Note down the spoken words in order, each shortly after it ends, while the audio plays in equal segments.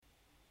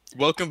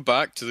Welcome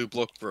back to the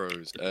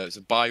BlockBro's. It's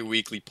a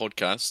bi-weekly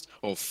podcast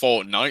or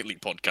fortnightly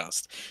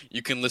podcast.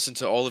 You can listen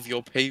to all of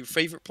your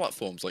favorite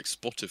platforms like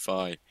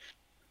Spotify.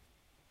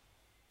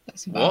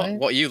 That's about it.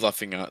 What are you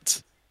laughing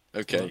at?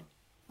 Okay.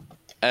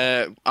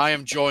 I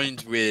am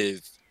joined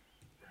with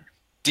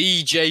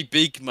DJ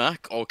Big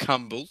Mac or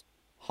Campbell.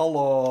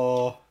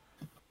 Hello.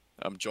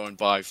 I'm joined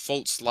by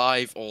Faults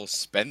Live or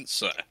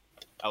Spencer.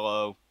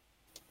 Hello.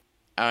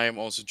 I am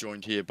also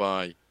joined here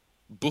by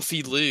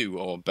Buffy Lou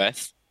or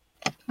Beth.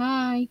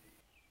 Hi.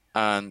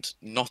 And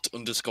not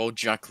underscore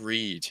Jack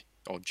Reed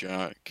or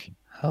Jack.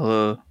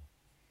 Hello.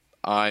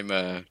 I'm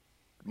a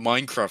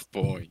Minecraft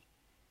boy.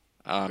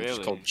 I'm just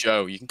Really? called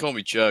Joe. You can call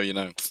me Joe, you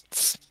know.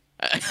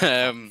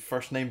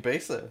 First name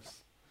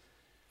basis.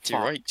 Too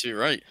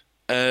right.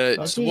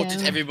 Oh, So what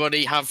did yeah.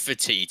 everybody have for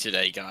tea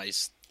today,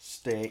 guys?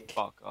 Steak.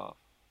 Fuck off.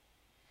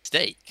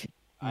 Steak.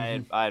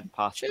 I had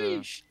pasta.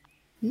 Sheesh.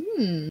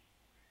 Hmm.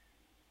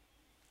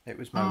 It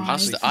was Oh, my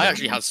Pasta. I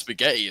actually had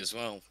spaghetti as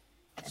well.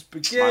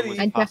 spaghetti.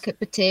 And jacket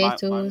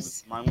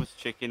potatoes. Mine was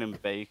chicken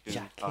and bacon.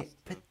 Jacket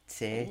pasta.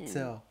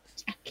 potato.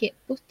 Jacket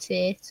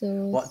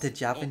potatoes. What did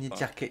you have in your Oh,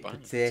 jacket bang.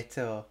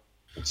 potato?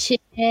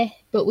 Chili,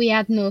 but we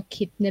had no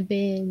kidney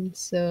beans,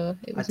 so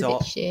it was a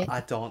bit shit.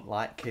 I don't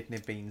like kidney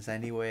beans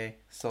anyway.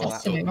 So There's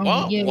that something wrong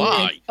What? with you.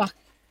 Why?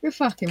 You're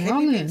fucking kidney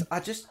wrong. beans,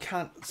 I just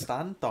can't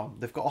stand them.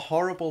 They've got a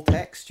horrible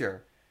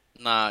texture.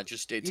 Nah,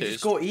 just it You is.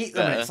 just go eat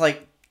them. better. It's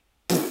like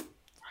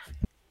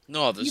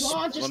No, there's You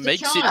are just what a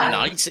makes it child.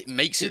 nice. It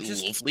makes You're it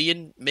just- lovely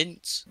and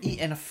mint.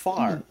 eating a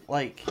fart.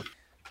 Like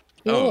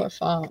You're Oh. a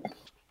fart.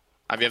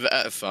 Have you ever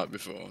ate a fart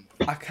before?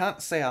 I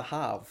can't say I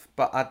have,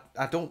 but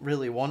I don't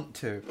really want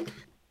to.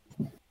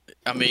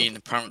 I mean,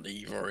 apparently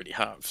you already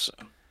have. So,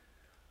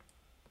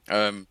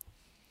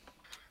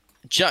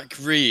 Jack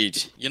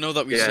Reed, you know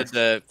that we Yes. said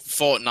the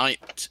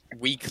fortnight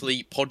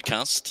weekly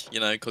podcast, you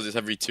know, because it's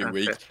every 2 Okay.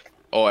 weeks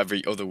or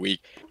every other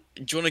week.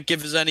 Do you want to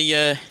give us any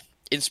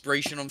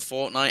inspiration on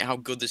Fortnite? How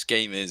good this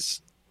game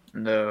is?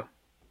 No.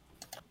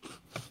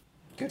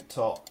 Good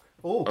talk.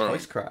 Oh, Alright.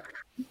 voice crack.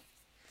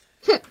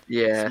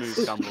 Yeah.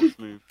 Smooth, Campbell,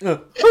 smooth.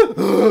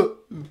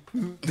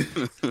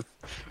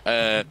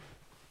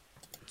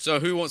 So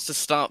who wants to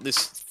start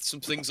some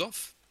things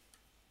off?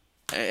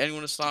 Anyone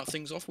want to start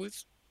things off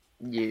with?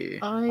 Yeah.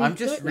 I'm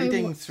just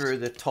reading through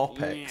the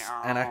topics,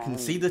 and I can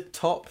see the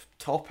top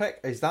topic.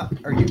 Is that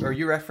are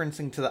you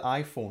referencing to the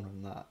iPhone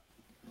on that?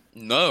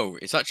 No,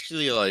 it's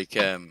actually like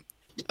I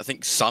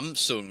think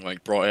Samsung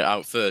like brought it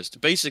out first.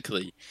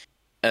 Basically,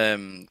 that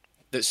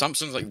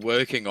Samsung's like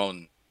working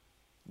on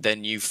their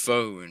new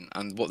phone,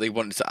 and what they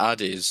wanted to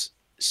add is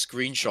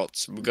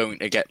screenshots were going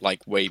to get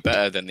like way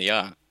better than they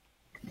are.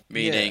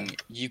 Meaning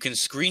you can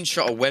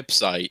screenshot a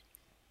website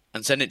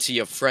and send it to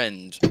your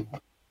friend,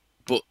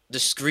 but the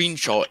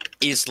screenshot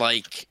is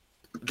like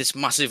this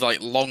massive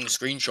like long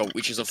screenshot,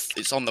 which is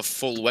it's on the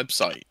full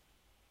website.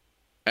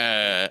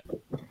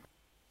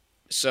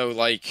 So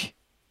like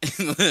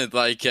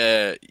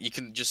you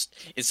can just,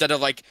 instead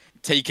of like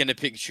taking a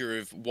picture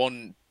of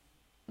one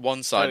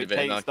side So of it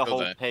and like takes the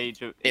whole other,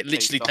 page. it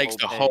literally takes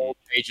the whole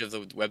page of the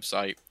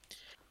website.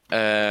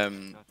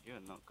 God, you're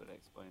not good at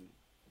explaining.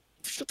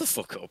 Shut the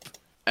fuck up.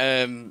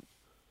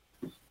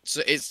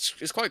 So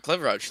it's quite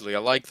clever actually. I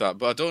like that,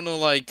 but I don't know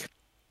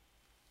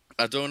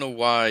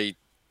why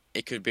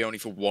it could be only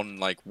for one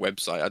like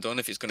website. I don't know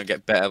if it's gonna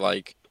get better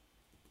like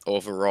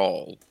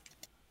overall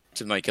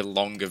to make a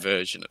longer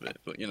version of it,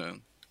 but you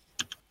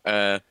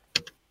know.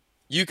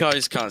 You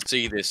guys can't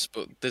see this,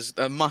 but there's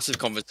a massive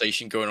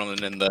conversation going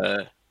on in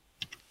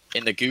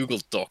the Google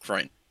Doc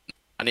right now,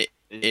 and it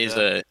is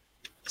a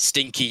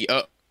stinky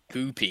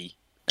poopy.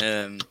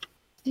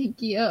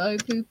 Stinky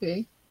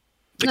poopy.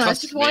 The No, it's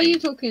classic just why are meme. you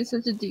talking in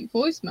such a deep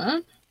voice,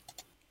 man?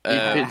 You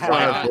Uh, did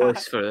find a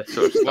voice for this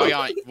sort of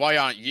stuff. why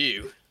aren't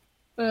you?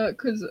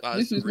 Because That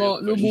this is is a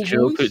real my normal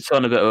Joe voice. puts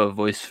on a bit of a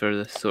voice for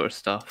this sort of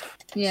stuff.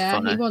 It's Yeah,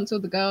 funny. he wants all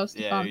the girls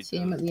to Yeah, he fancy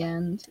him does. at the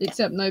end.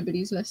 Except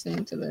nobody's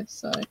listening to this,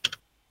 so.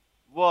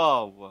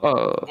 Whoa, whoa.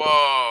 Oh.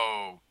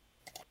 Whoa!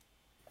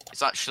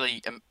 It's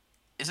actually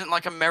isn't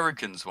like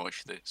Americans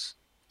watch this.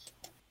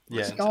 Yeah.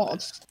 Listen to God.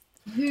 this.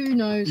 Who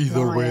knows?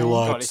 Either way, Ryan?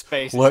 lad. God, it's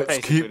Let's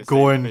basically keep the same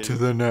going thing. to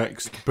the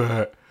next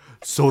bit.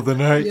 So the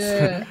next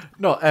Yeah.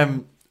 no,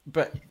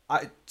 but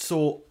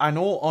I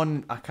know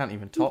on I can't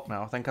even talk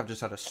now. I think I've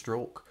just had a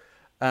stroke.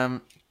 I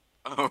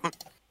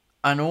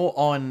know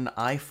on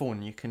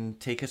iPhone you can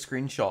take a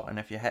screenshot, and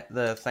if you hit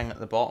the thing at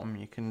the bottom,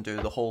 you can do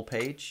the whole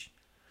page.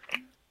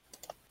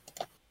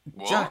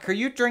 What? Jack, are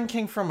you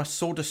drinking from a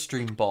soda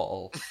stream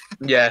bottle?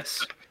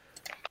 Yes.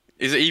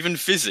 Is it even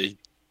fizzy?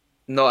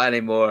 Not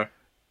anymore.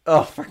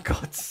 Oh, for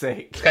God's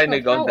sake. Kind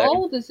of How gone down.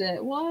 old is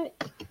it? What?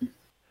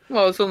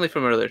 Well, it's only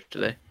from earlier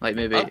today. Like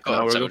maybe I've an got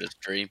hour a ago. soda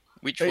stream.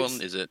 Which It's-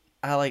 one is it?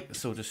 I like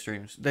soda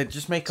streams. They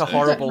just make a So-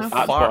 horrible That's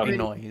farty fine.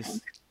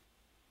 noise.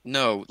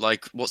 No,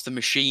 like what's the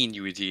machine,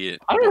 you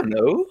idiot? I don't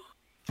know.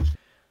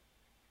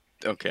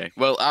 Okay.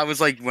 Well, I was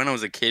like, when I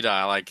was a kid,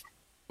 I like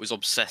was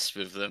obsessed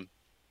with them.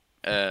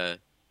 There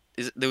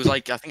was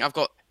like, I think I've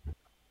got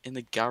in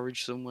the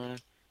garage somewhere.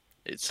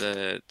 It's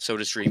a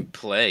SodaStream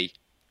Play,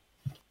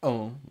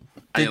 Oh.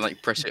 and you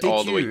like press it did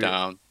all the way you-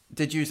 down.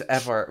 Did you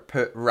ever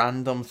put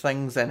random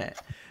things in it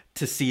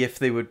to see if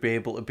they would be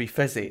able to be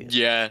fizzy?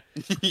 Yeah,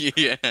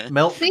 yeah.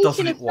 Milk Speaking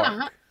doesn't of work.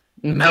 that,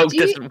 Milk Do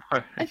you- doesn't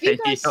work. have you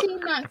guys don't seen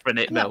that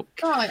carbonate milk.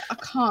 guy? I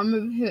can't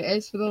remember who it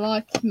is for the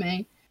life of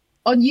me.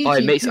 On YouTube, Oh,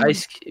 it makes who-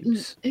 ice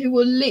cubes. who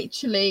will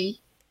literally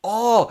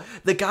Oh,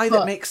 the guy that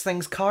But- makes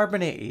things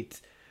carbonated.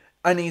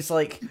 And he's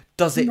like,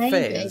 does it Maybe.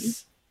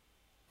 fizz?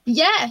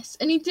 yes,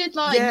 and he did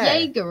like Yeah.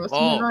 Jaeger or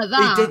something Oh, like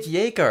that. He did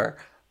Jaeger.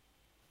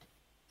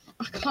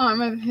 I can't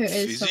remember who it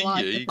is for Fizzy the life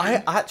of me. Jaeger.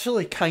 I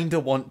actually kind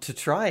of want to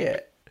try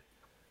it.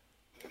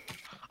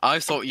 I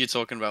thought you were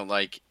talking about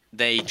like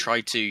they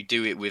try to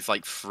do it with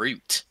like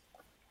fruit,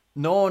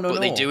 No, but no.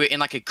 they do it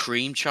in like a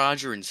cream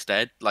charger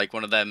instead, like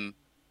one of them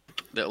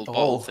little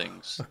bottle Oh,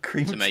 things A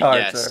cream to make charger.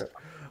 yes to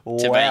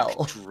Well. make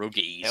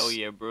druggies. Hell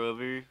yeah,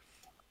 brother.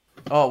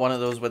 Oh, one of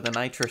those with the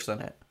nitrous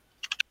in it.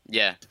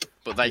 Yeah,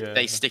 but they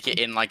Yeah. stick it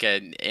in like a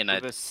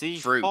With a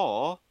fruit.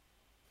 C4?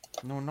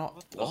 No,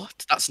 not.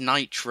 What? That's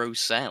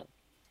nitrocell.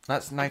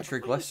 That's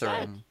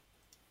nitroglycerin.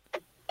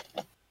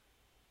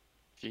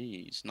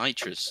 Jeez,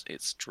 nitrous.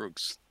 It's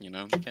drugs. You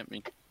know, get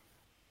me.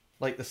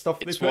 Like the stuff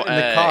It's they put what, in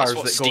the cars it's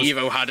what that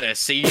Steve-O had a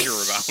seizure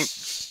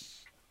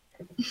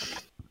about.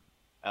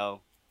 Oh.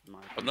 My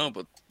But no,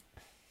 but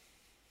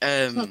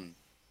It's not funny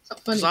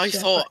because I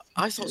shit, thought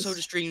but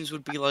Soda Streams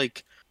would be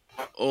like,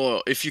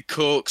 oh, if your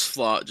cork's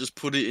flat, just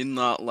put it in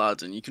that,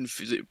 lad, and you can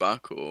fizz it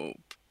back up.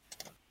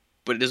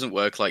 But it doesn't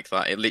work like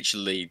that. It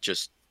literally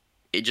just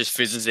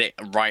fizzes it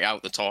right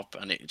out the top,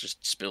 and it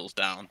just spills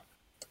down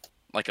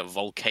like a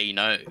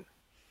volcano.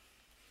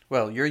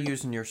 Well, you're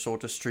using your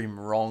soda stream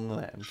wrong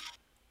then.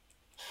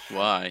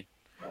 Why?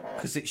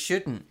 Because it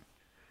shouldn't.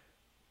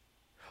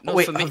 No,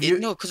 wait, for me, have you-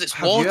 no, because it's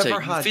have you water. ever You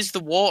had- fizz the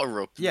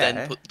water up, Yeah.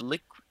 then put the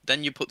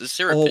then you put the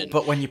syrup Oh, in.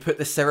 but when you put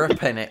the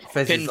syrup in, it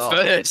fizzes Pin up.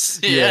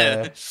 first,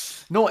 Yeah. yeah.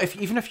 No,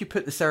 even if you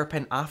put the syrup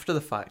in after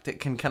the fact, it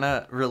can kind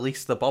of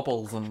release the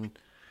bubbles and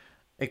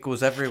it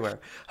goes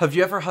everywhere. Have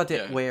you ever had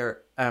it Yeah.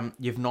 where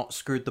you've not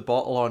screwed the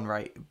bottle on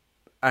right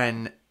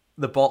and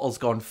the bottle's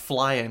gone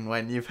flying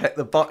when you've hit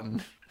the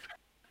button?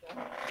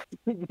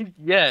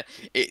 Yeah,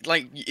 it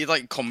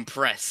like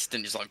compressed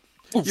and just like.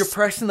 You're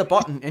pressing the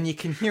button and you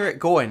can hear it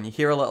going. You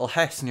hear a little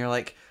hiss and you're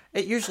like,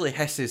 it usually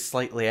hisses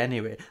slightly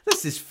anyway.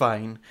 This is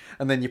fine.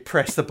 And then you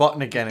press the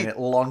button again and it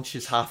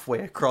launches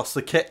halfway across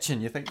the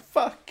kitchen. You think,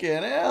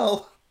 fucking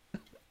hell.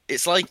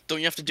 It's like, don't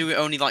you have to do it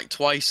only like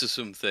twice or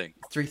something?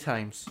 3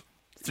 times.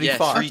 3 Yeah,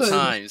 farts. 3 farts.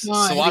 times.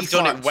 Why? So I've 3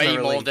 done it farts way and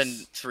a more than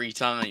release. 3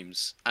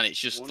 times, and it's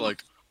just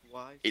like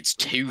it's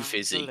too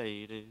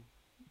fizzy.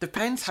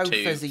 Depends how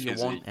too fizzy you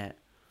fizzy. want it.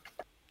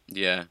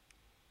 Yeah.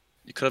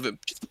 You could have it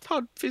just a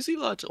tad fizzy,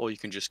 lad, or you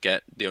can just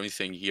get the only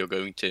thing you're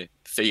going to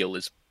feel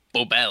is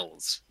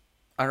bubbles.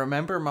 I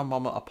remember my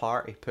mum at a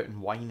party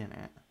putting wine in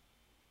it.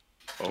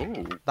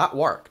 Oh, That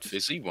worked.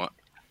 fizzy wine.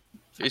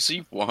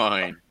 Fizzy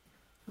wine.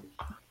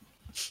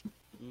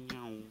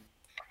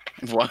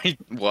 Why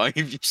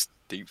have you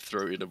deep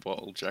throated a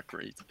bottle, Jack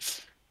Reed?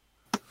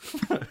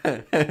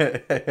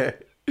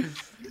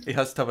 He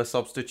has to have a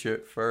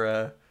substitute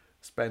for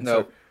Spencer.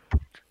 No.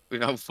 We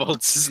know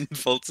Falters and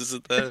Falters are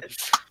there.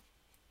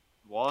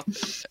 What?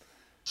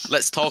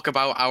 Let's talk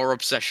about our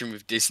obsession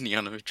with Disney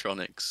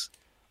animatronics.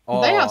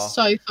 Oh, They are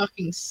so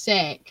fucking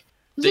sick.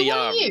 Was They it one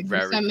are of you who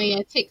very sent me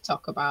cool. a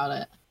TikTok about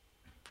it?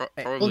 Or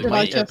Or Probably did I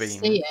might me. have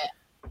just been. see it?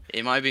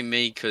 It might be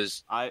me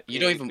because You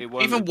don't even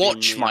wouldn't have been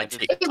watch me, my I just-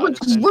 TikTok. It I was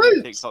just sent you a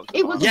Groot! TikTok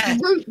It was about Yeah. a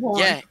Groot one.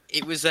 yeah,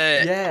 it was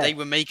Yeah. they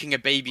were making a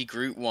baby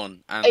Groot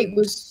one, and It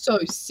was so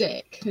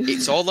sick.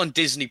 it's all on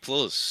Disney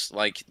Plus,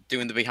 like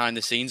doing the behind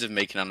the scenes of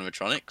making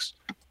animatronics.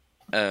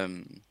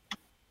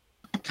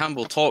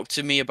 Campbell, talk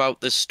to me about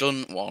the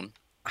stunt one.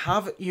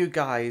 Have you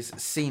guys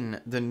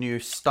seen the new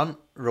stunt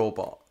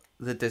robot?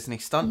 The Disney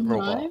stunt No.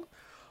 robot?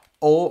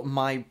 Oh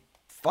my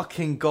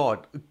fucking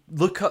god.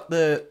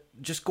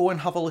 Just go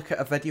and have a look at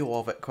a video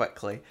of it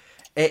quickly.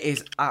 It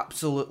is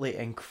absolutely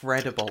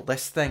incredible.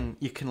 This thing,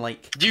 you can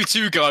You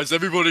too, guys.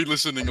 Everybody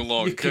listening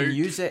along. you can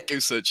use it. Go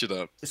search it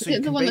up. Is So you it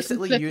the can one that can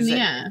basically flip in use the it.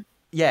 air?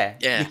 Yeah,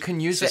 Yeah, you can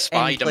use it's it a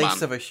in place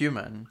Spider-Man. of a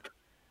human.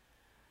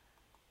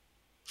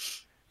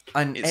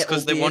 And It's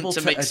because because they want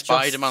to make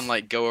Spider-Man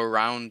like go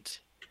around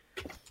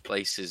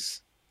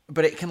places.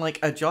 But it can like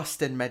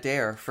adjust in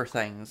midair for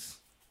things.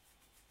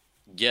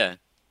 Yeah,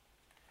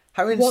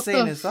 How What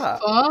insane the is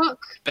that? fuck?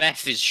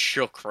 Beth is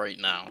shook right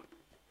now.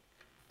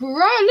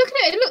 Bruh, look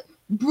at it. Look.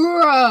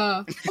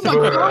 Bruh.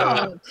 Oh my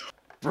god.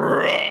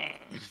 Bruh.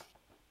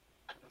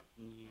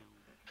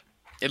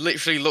 It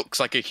literally looks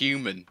like a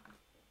human.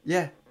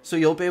 Yeah. So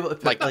you'll be able to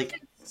put Like-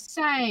 like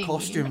Insane.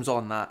 costumes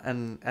on that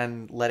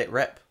and let it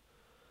rip.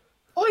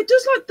 Oh, it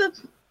does like the.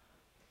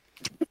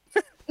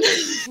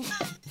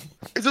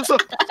 Is this a...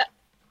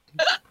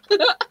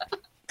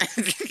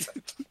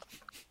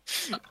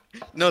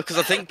 No, because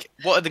I think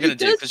what are they going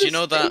to do? Because you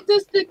know that. It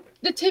does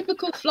the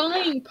typical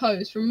flying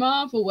pose from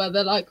Marvel where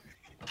they're like,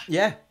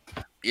 Yeah.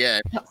 Yeah.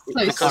 that's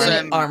so Because,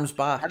 sick. um, Arms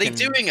back. Are they and-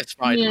 doing a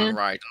Spider-Man Yeah.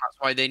 ride? And that's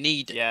why they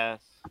need it. Yes.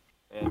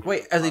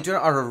 Wait, are they doing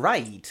it on a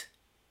ride?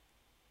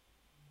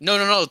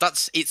 No.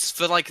 It's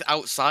for like the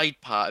outside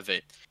part of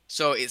it.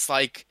 So it's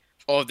like,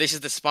 oh, this is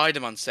the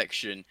Spider-Man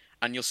section,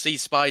 and you'll see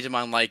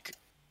Spider-Man like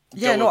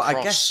Yeah, go no, across.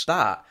 I guess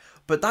that.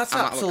 But that's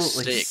And that looks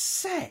absolutely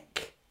sick.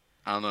 sick.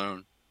 I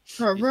know.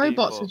 Bro, You see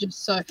robots what- are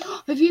just so.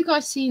 Have you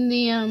guys seen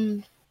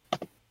the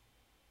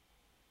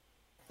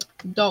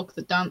dog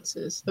that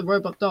dances? The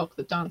robot dog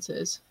that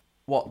dances.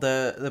 What,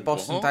 the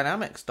Boston What?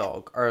 Dynamics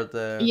dog or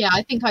the? Yeah,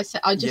 I think I just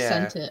Yeah.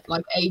 sent it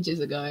like ages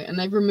ago, and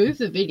they've removed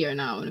the video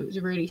now, and it was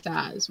really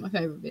sad. It's my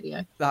favorite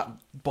video That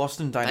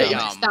Boston They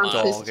Dynamics are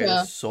dances dog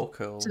to, is so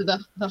cool. to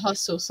the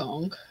hustle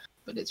song,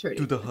 but it's really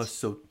Do the good.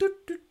 hustle.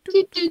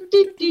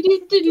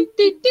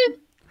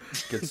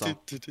 Good song.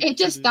 It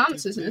just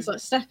dances and it's like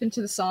stepping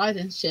to the side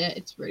and shit.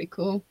 It's really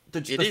cool.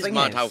 It is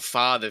mad how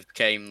far they've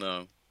came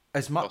though.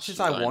 As much as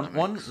Boston I want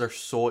one, Dynamics. they're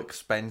so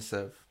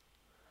expensive.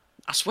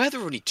 I swear they're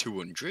only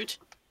 200.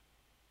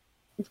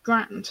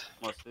 Grand.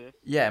 What's this?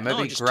 Yeah, maybe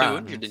No, just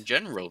grand. 200 in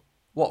general.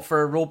 What,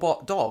 for a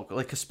robot dog?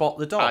 Like a Spot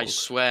the dog? I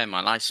swear,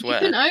 man. I You swear.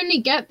 can only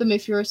get them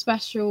if you're a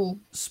special.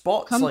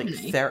 Spot's like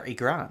company. 30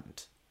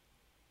 grand.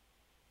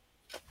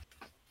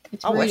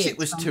 It's I really wish it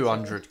was expensive.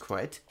 200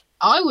 quid.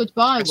 I would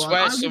buy I one.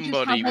 swear would just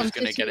somebody have one was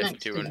going to sitting get it for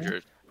next to me.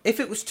 200. If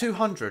it was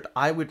 200,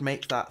 I would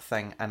make that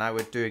thing and I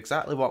would do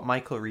exactly what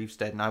Michael Reeves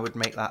did and I would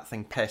make that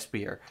thing piss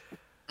beer.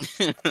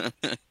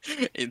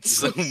 It's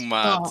so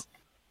mad. Stop.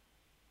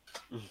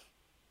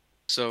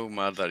 So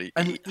mad that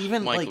And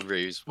even Michael like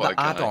Reeves, what a the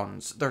guy.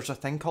 add-ons, there's a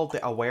thing called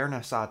the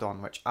awareness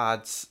add-on which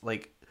adds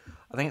like,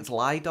 I think it's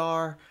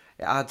LiDAR,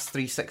 it adds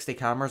 360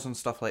 cameras and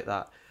stuff like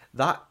that.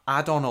 That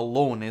add-on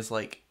alone is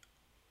like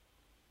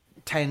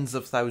tens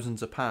of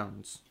thousands of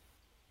pounds.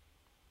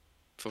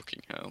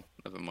 Fucking hell.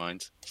 Never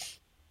mind.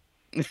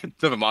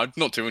 Never mind.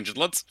 Not 200,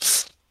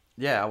 lads.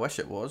 Yeah, I wish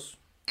it was.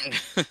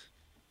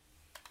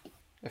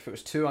 If it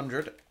was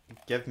 200,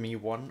 give me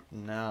one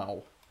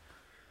now.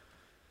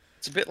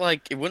 It's a bit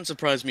like, it wouldn't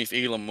surprise me if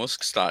Elon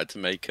Musk started to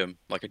make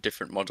like a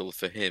different model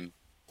for him.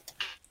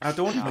 I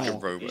don't Like a know.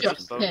 robot.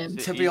 Just or something. him.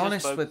 To be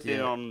honest with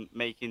you- on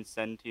making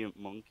sentient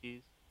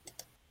monkeys.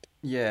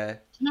 Yeah,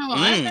 You know what?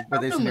 I have no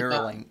with his problem with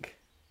that. Neuralink.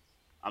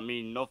 I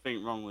mean,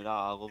 nothing wrong with that.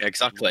 I love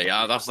Exactly.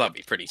 Yeah, that'd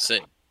be pretty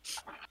sick.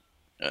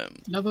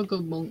 Love a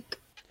good monk.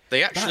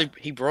 They actually,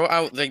 he brought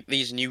out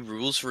these new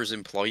rules for his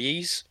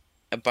employees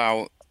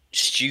about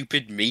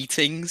stupid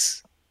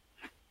meetings.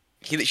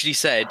 He literally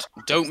said,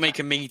 don't make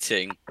a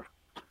meeting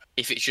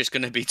if it's just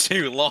going to be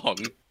too long.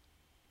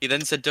 He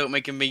then said, don't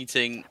make a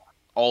meeting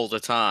all the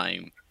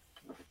time.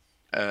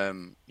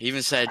 He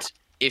even said,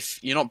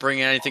 if you're not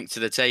bringing anything to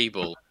the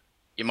table,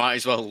 you might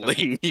as well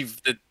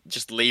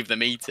just leave the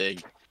meeting.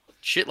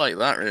 Shit like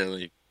that,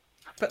 really.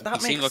 But that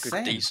He seemed makes like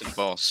sense. a decent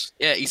boss.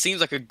 Yeah, he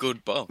seems like a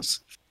good boss.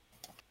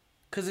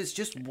 Because it's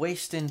just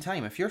wasting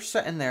time. If you're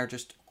sitting there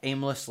just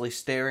aimlessly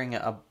staring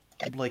at a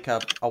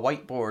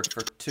whiteboard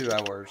for 2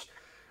 hours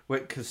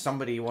because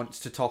somebody wants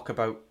to talk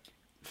about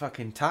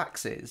fucking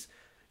taxes,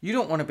 you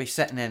don't want to be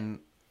sitting in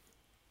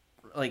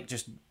like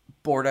just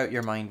bored out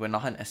your mind with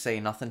nothing to say,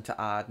 nothing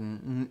to add,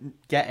 and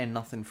getting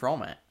nothing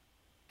from it.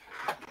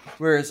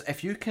 Whereas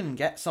if you can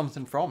get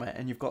something from it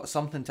and you've got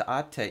something to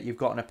add to it, you've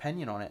got an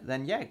opinion on it,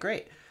 then yeah,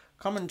 great.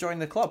 Come and join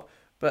the club.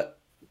 But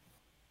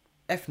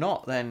if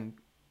not, then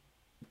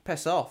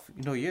piss off.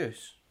 No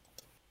use.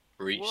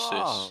 Reach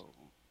Wow.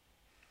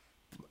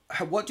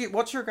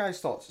 What's your guys'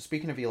 thoughts?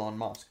 Speaking of Elon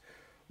Musk,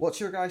 what's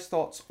your guys'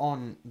 thoughts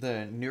on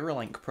the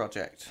Neuralink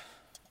project?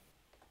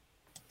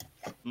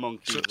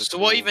 Monkeys. So, are so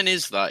what cool. even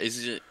is that?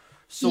 Is it?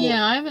 So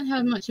Yeah, I haven't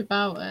heard much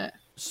about it.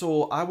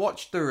 So I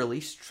watched the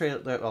release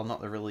trailer. Well,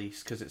 not the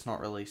release because it's not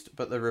released,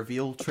 but the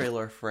reveal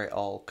trailer for it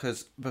all.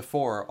 Because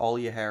before, all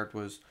you heard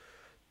was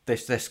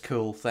this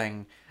cool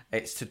thing.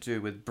 It's to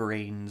do with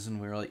brains, and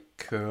we were like,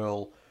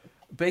 cool.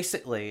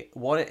 Basically,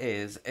 what it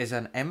is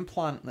an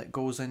implant that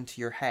goes into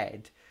your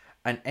head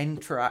and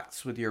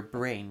interacts with your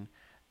brain.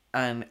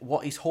 And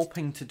what he's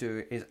hoping to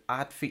do is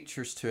add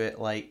features to it,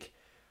 like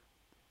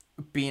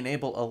being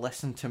able to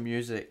listen to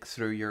music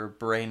through your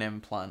brain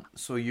implant.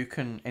 So you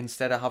can,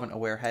 instead of having to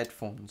wear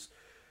headphones,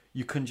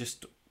 you can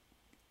just,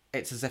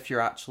 it's as if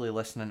you're actually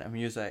listening to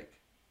music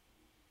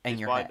in It's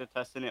your why head. they're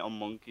testing it on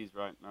monkeys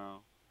right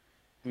now.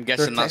 I'm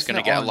guessing that's testing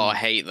going to it get a lot on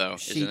of hate, though,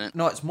 Sheep. isn't it?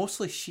 No, it's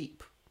mostly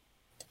sheep.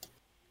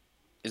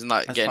 Isn't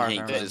that As getting far as hate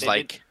I because it's remember.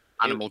 like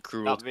animal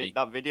cruelty?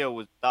 That video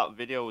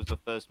was the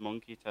first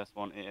monkey test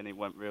one, and it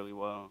went really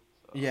well.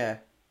 So. Yeah.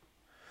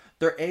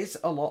 There is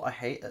a lot of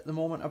hate at the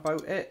moment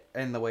about it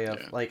in the way of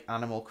Yeah. like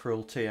animal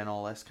cruelty and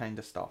all this kind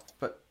of stuff.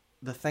 But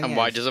the thing And is,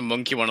 why does a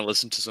monkey want to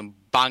listen to some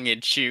banging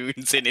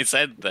tunes in his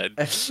head then?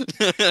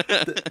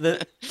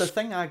 the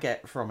thing I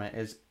get from it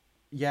is,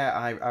 yeah,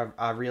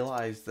 I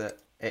realise that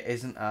it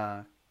isn't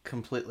a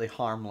completely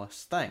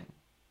harmless thing,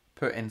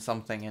 putting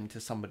something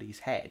into somebody's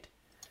head.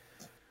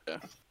 Yeah.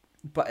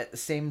 But at the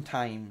same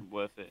time,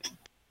 Worth it.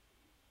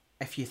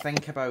 if you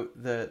think about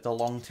the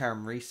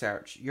long-term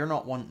research, you're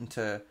not wanting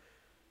to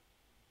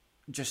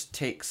just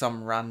take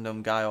some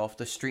random guy off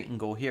the street and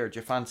go, here, do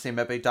you fancy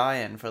maybe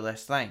dying for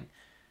this thing?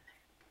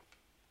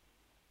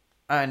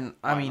 And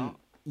I Why mean, not?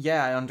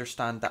 yeah, I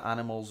understand that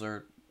animals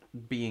are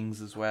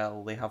beings as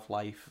well. They have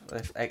life,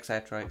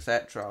 etc.,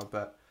 etc.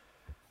 But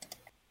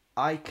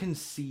I can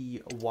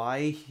see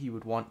why he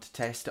would want to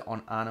test it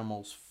on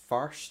animals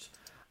first.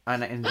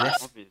 And in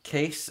this Obviously.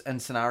 case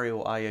and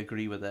scenario, I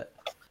agree with it.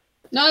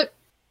 No,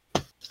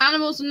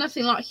 animals are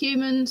nothing like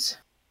humans.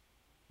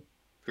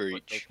 But they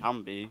Preach.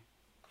 can be.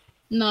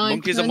 No,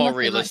 Monkeys they're are more nothing like-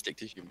 realistic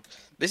to humans.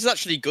 This is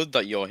actually good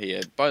that you're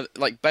here. But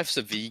like Beth's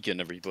a vegan,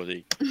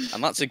 everybody,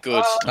 and that's a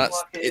good.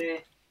 That's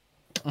it.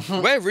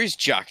 Where is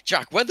Jack?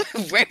 Jack, where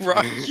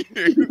are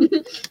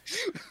you?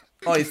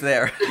 Oh, he's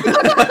there.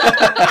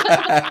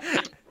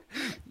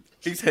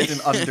 He's hidden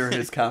under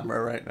his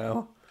camera right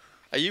now.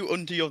 Are you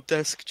under your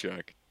desk,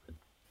 Jack?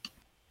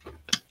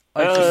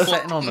 Oh, he's just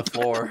sitting on the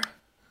floor.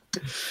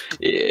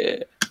 Yeah.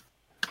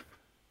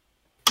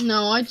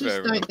 No, I just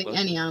Fair don't enough, think then.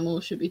 any animal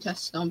should be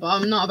tested on. But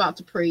I'm not about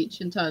to preach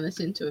and turn this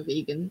into a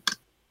vegan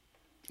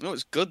No,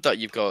 it's good that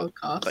you've got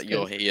podcast. that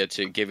you're 'cause here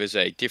to give us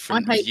a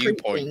different I hate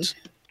viewpoint.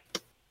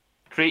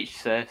 Preach,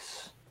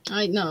 sis.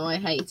 I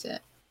hate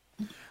it.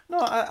 No,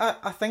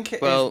 I think it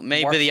is Well,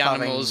 maybe worth the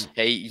having- animals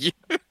hate you.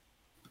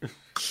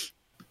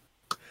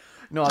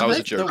 No, That was a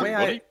the joke, way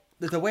everybody.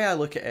 the way I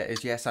look at it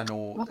is, yes, I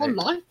know My whole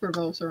life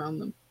revolves around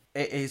them.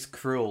 it is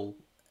cruel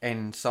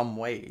in some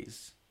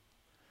ways,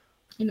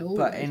 You know,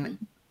 but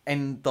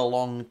in the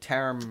long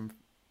term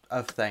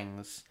of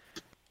things,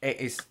 it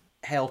is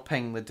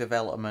helping the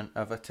development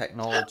of a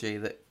technology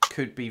that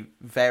could be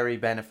very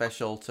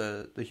beneficial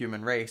to the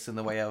human race in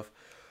the way of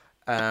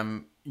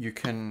you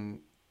can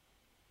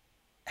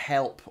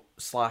help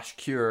 /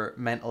 cure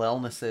mental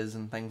illnesses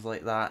and things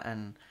like that,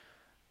 and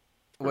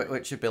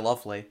which would be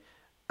lovely.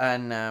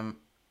 And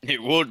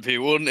It would be,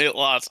 wouldn't it,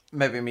 lad?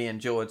 maybe me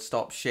and Joe would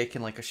stop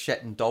shaking like a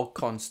shitting dog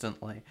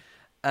constantly.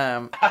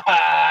 Ah,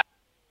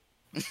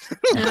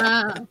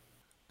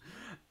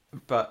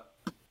 But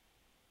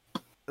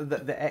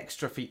the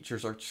extra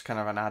features are just kind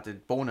of an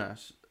added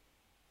bonus.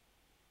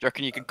 Do you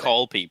reckon you could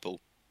call people?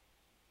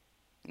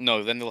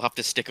 No, then they'll have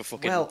to stick a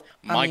fucking Well,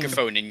 I mean-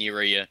 microphone in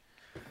your ear.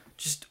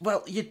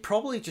 You'd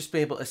probably just be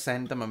able to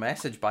send them a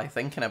message by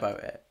thinking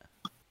about it.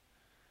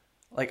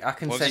 Like I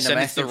can What if you send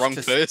a send it to message the wrong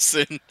to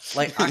person?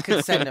 like I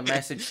could send a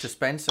message to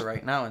Spencer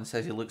right now and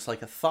says he looks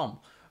like a thumb,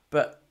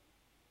 but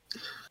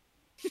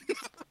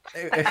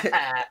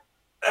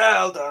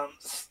Well done.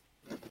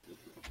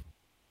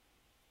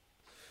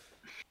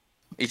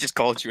 He just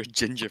called you a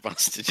ginger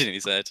bastard in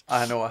his head.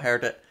 I know I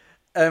heard it.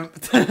 we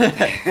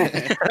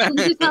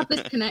just have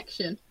this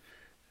connection.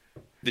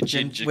 The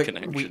ginger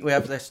connection. We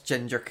have this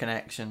ginger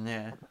connection,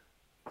 yeah.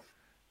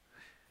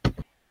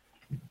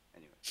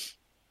 Anyway,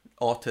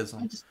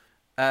 Autism. I just,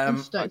 I Um,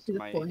 just don't back see to the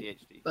my point.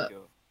 ADHD but-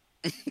 cure.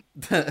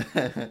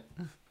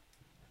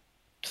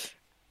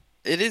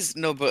 It is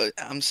no, but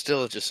I'm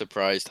still just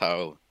surprised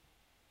how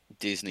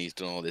Disney's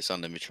done all this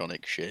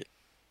animatronic shit.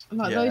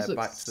 Like, Yeah, those look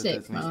back to the sick,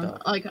 Disney man.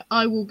 stuff. Like,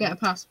 I will get a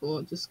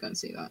passport just to go and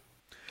see that.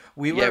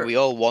 we Yeah, were we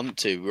all want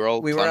to. We're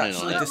all we were planning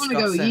actually I on it. don't want to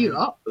go with you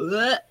lot.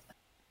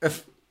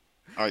 if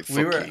Alright, we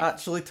fuck were you.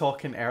 actually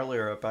talking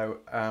earlier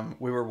about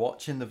we were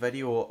watching the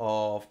video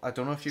of I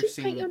don't know if you've Just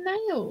paint seen your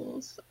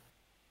nails.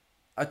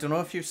 I don't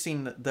know if you've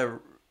seen the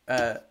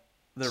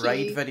See,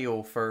 ride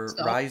video for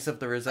stop. Rise of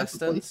the That's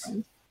a Resistance.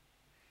 boyfriend.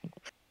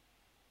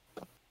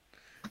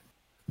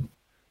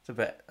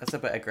 It's a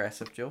bit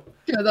aggressive, Joe.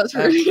 Yeah, that's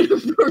really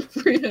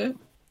inappropriate.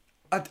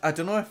 I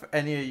don't know if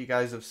any of you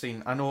guys have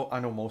seen. I know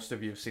most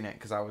of you have seen it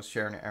because I was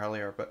sharing it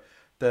earlier. But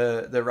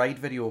the ride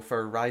video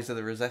for Rise of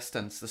the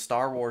Resistance, the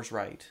Star Wars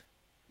ride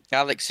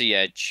Galaxy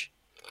Edge.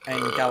 in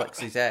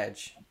Galaxy's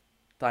Edge.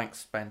 Thanks,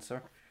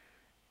 Spencer.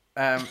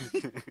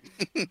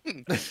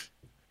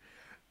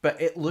 But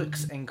it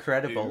looks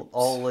incredible.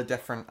 All the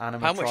different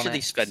animatronics. How much did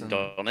they spend and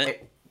on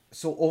it?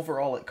 So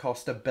overall, it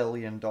cost $1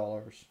 billion.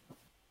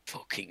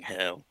 Fucking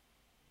hell.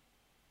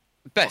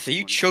 Beth, are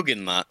you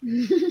chugging that?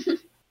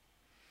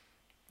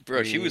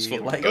 Bro, she was We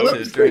fucking like going.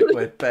 to drink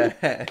with Beth.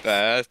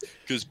 Beth,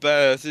 because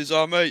Beth is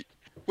our mate.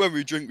 When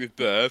we drink with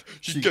Beth,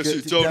 she gets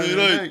it down in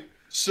 8,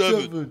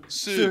 7,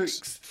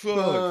 6,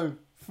 5,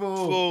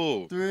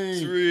 4,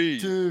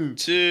 3,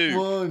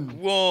 2,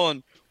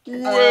 1.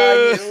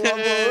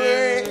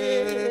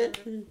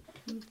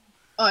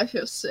 I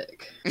feel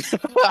sick.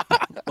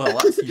 Well,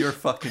 that's your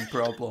fucking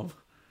problem.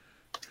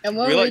 And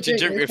when We we like to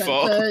drink drink with with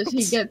Spencer, farts.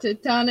 she gets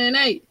it down in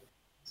 8,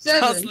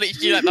 That's 7.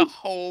 literally like the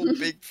whole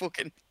big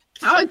fucking.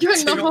 I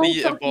drank the 2 whole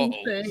litre fucking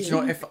bottle. thing. You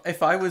know,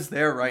 if I was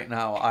there right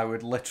now, I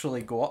would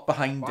literally go up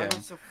behind Why am him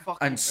I so fucking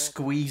and red?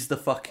 squeeze the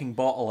fucking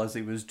bottle as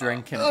he was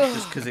drinking it,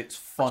 just because it's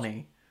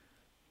funny.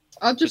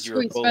 I'll just you're a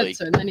squeeze bully.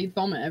 Spencer and then he'd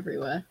vomit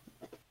everywhere.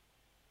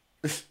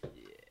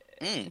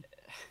 Mm.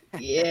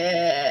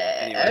 Yeah,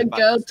 Anyway, a back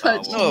girl to Star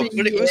touched Wars. me.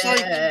 No, but it was like-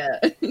 yeah.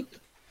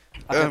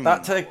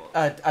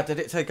 I did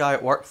it to a guy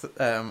at work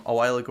a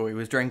while ago. He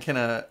was drinking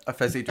a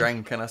fizzy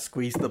drink and I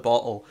squeezed the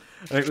bottle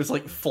and it was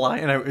like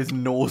flying out his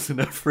nose and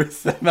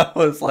everything. I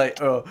was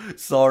like, oh,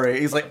 sorry.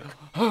 He's like,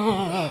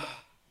 I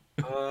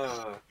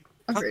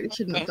really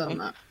shouldn't have done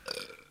that.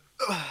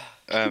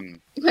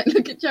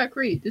 Look at Jack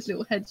Reed. This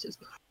little head's just.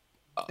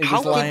 It how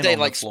was lying could they on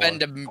the like floor.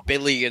 spend $1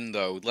 billion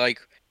though? Like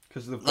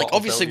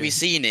obviously we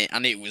seen it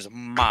and it was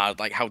mad,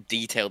 like how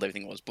detailed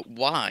everything was. But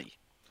why?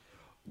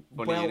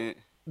 Funny, Well, innit?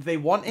 they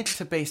wanted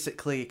to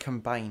basically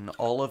combine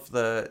all of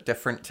the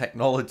different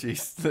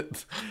technologies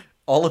that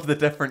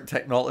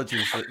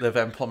they've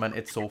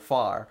implemented so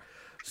far.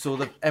 So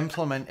they've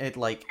implemented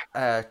like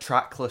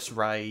trackless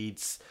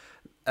rides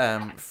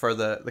for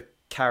the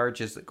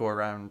carriages that go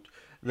around.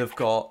 They've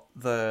got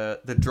the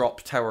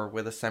drop tower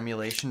with a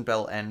simulation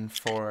built in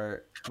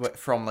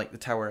from like the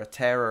Tower of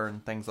Terror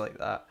and things like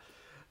that.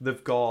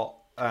 They've got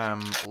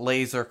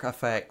laser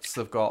effects.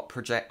 They've got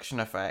projection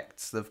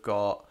effects. They've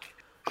got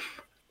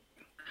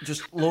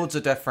just loads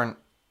of different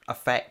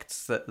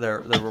effects that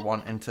they were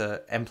wanting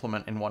to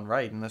implement in one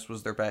ride, and this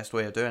was their best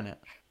way of doing it.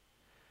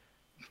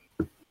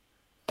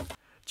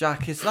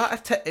 Jack, is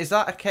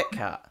that a Kit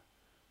Kat?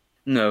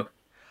 No.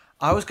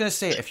 I was gonna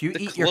say, if you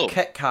eat your club.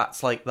 Kit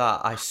Kats like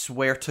that, I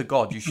swear to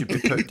God, you should be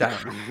put down.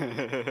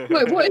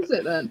 Wait, what is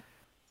it then?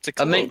 It's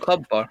a I meant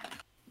club bar.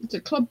 It's a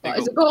club bar.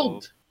 Big Is it old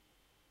gold?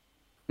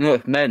 No,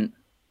 it's mint.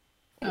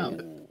 Oh.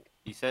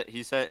 He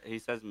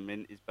says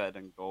mint is better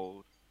than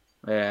gold.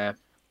 Yeah.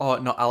 Oh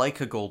no, I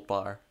like a gold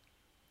bar.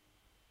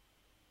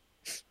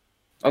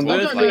 I'm I going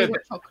don't through. know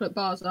what chocolate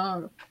bars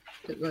are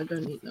because I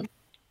don't eat them.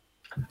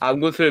 I'm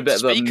going through a bit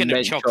Speaking of of a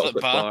mint chocolate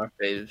chocolate bar. bar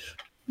phase.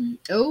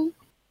 Oh.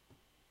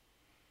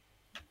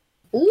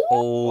 Ooh.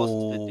 What's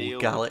the Oh, deal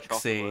with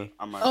Galaxy. chocolate?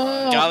 Am I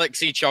Oh. right?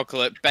 Galaxy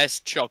chocolate,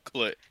 best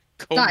chocolate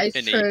That is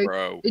company, true.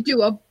 bro. They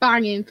do a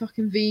banging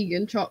fucking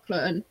vegan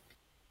chocolate, and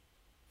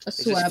I this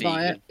swear by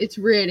vegan? it. It's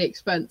really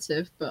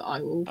expensive, but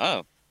I will.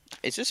 Oh,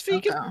 is this Okay,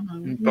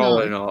 vegan?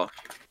 Probably no. not.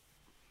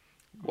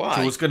 Why?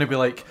 Joe's gonna be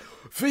like,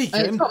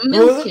 vegan. It's got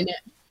milk in it.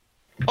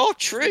 Oh,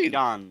 true.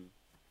 Vegan.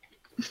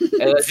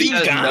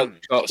 Vegan.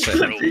 Milk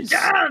chocolate.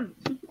 Vegan.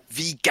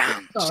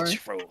 Vegan Sorry.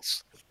 sausage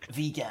rolls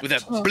Vegan. with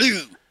a Oh.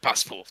 blue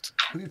passport.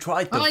 Who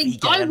tried the I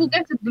vegan? will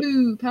get a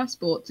blue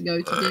passport to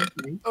go to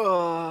Disney.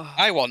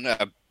 I want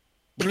a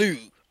blue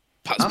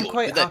passport. I'm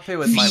quite with a happy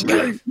with my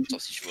vegan red.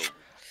 sausage roll.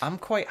 I'm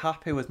quite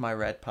happy with my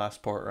red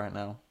passport right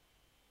now.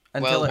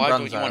 Well, Until why it don't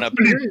runs you want out. a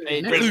blue?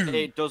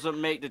 It doesn't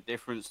make the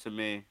difference to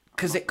me.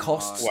 Because it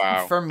costs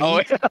Wow. for me.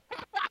 Oh,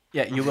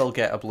 Yeah, you will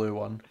get a blue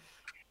one.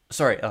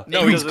 Sorry.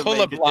 no, It he's doesn't make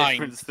a colorblind.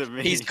 difference to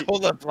me. He's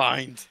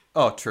colorblind.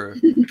 Oh, true.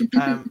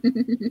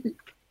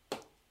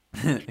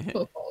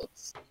 Poor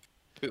folks.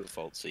 Poor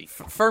falsy.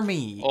 For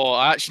me, Oh,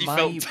 I actually My-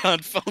 felt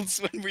bad false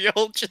when we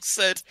all just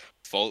said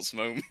false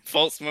moment.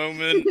 False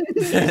moment.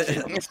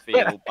 I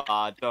feel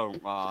bad,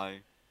 don't lie.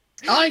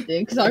 I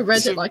did because I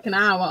read it like an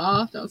hour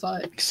after. I was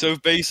like, So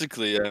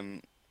basically,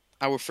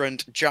 our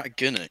friend Jack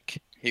Gunnock,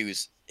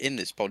 who's in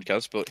this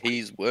podcast, but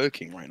he's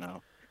working right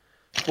now.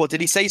 What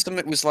did he say?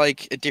 Something was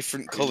like a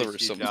different color or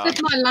Missy something. Jack.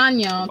 said my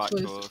lanyard Come back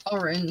to was us.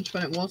 orange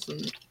when it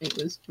wasn't. It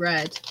was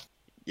red.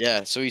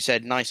 Yeah, so he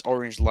said nice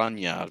orange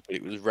lanyard, but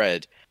it was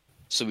red.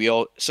 So we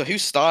all. So who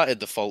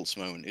started the false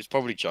moment? It was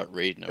probably Jack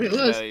Reed. No, It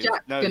was No,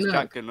 Jack no, it's Gunnock.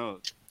 Jack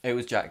Gunnock. it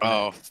was Jack.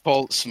 Oh,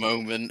 false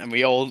moment, and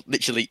we all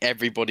literally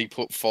everybody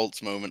put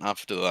false moment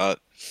after that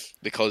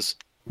because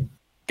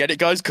get it,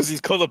 guys, because he's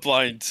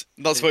colorblind.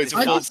 That's why it's a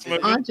I false just,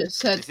 moment. I just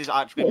said, This is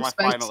actually Poor my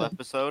final Spencer.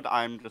 episode.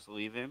 I'm just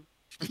leaving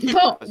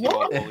what? because you all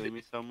What? bully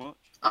me so much.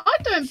 I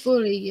don't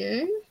bully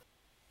you.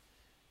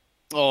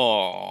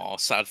 Oh,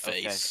 sad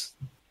face.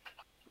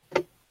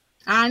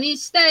 And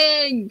he's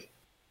staying.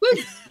 Woo!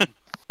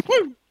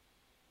 Woo!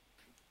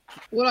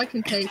 All I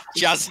can taste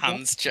is Jazz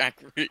hands,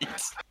 Jack Reed.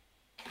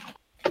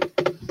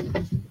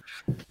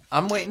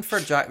 I'm waiting for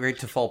Jack Reed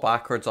to fall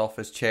backwards off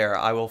his chair.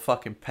 I will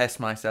fucking piss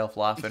myself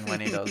laughing when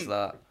he does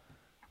that.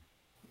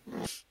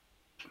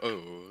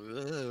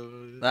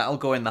 Oh. That'll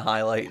go in the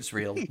highlights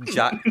reel.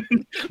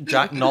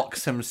 Jack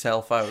knocks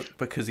himself out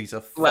because he's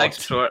a Legs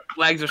fuck. short.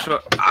 Legs are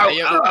short.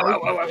 Hey,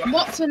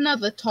 What's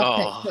another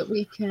topic Oh. that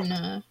we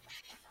can?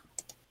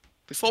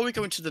 Before we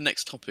go into the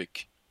next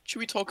topic, should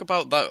we talk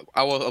about that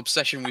our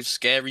obsession with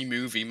scary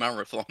movie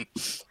marathon?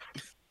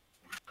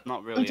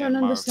 Not really. I don't a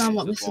understand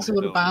what marathon, this just is one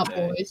all film about, a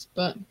day. boys.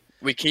 But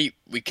We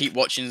keep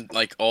watching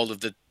like all of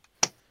the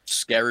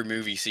scary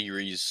movie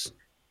series.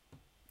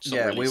 It's not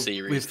Yeah, really we've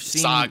series.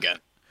 seen- Saga,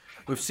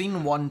 We've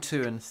seen 1,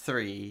 2, and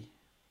 3.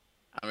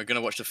 and we're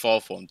gonna watch the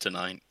fourth one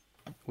tonight.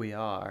 We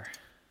are.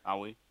 Are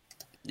we?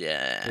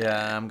 Yeah.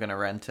 Yeah, I'm gonna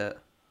rent it.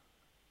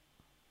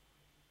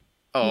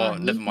 Oh, No.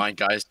 never mind,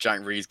 guys.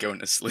 Jack Reed's going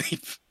to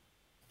sleep.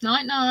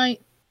 night,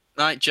 night.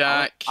 Night,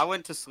 Jack. I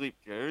went to sleep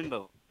during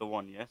the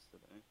one yesterday.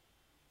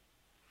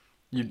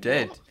 You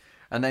did.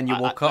 And then you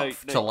I- woke no, up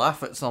no. to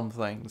laugh at some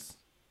things.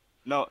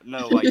 No,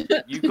 like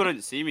you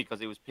couldn't see me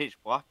because it was pitch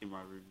black in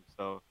my room.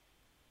 So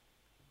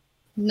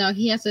No,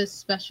 he has a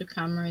special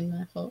camera in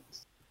there,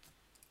 folks.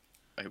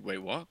 Wait,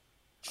 what?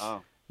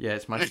 oh, Yeah,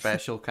 it's my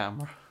special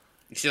camera.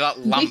 You see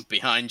that lamp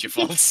behind you,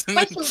 False?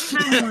 Special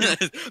camera.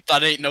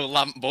 That ain't no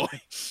lamp, boy.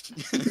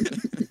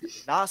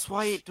 that's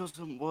why it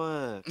doesn't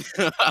work.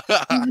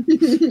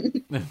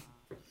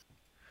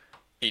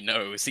 He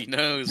knows. He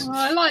knows.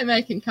 I like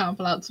making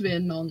Campbell out to be a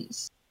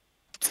nonce.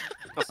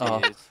 Oh.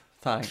 He is.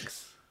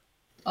 Thanks.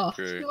 Oh,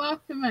 True. you're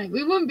welcome, mate.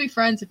 We wouldn't be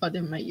friends if I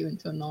didn't make you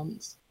into a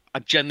nonce. I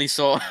genuinely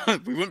saw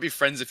we wouldn't be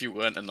friends if you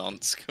weren't a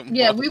nonce. Come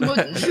Yeah, on. we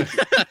wouldn't.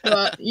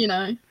 But, you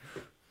know.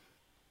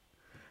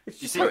 It's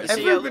You just see- how you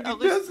see, everybody at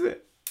least- does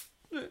it.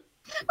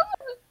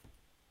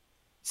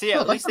 See,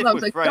 Felt at like least I if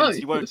was we're a friends, ghost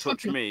you who won't was touch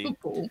fucking me.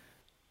 football.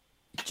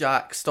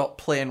 Jack, stop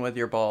playing with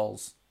your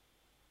balls.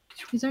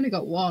 He's only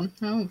got one.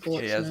 How He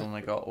unfortunate. has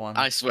only got one.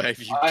 I swear,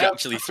 if you I have-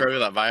 actually throw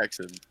that by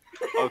accident.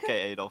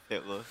 Okay, Adolf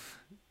Hitler.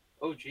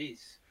 Oh, jeez.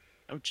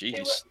 Oh Hey,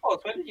 jeez.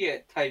 when did you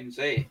get times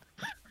A?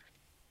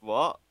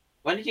 What?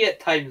 When did you get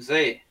times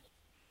A?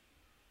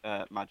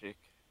 Magic.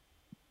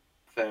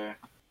 Fair.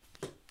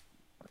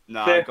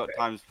 No, Fair.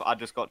 I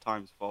just got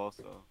times 4,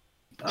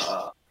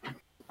 so.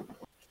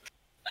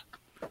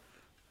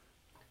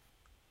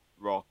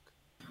 Rock.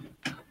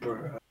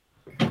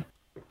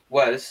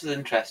 Well, this is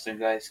interesting,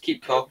 guys.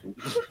 Keep talking.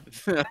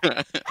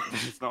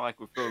 It's not like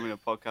we're filming a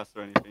podcast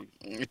or anything.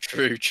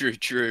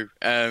 True.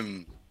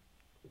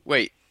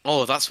 Wait.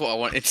 Oh, that's what I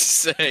wanted to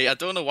say. I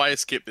don't know why I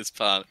skipped this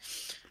part.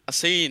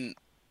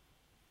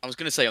 I was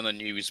gonna say on the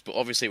news, but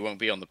obviously it won't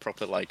be on the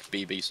proper like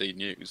BBC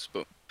news.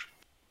 But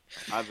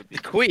the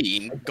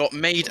Queen got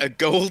made a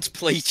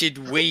gold-plated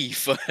Wii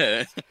for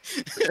her,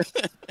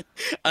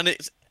 and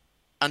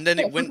then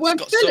it What, when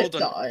got Philip sold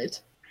on. died?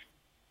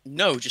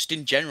 No, just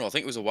in general. I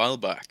think it was a while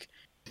back,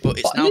 but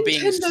it's What, now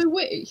being. Nintendo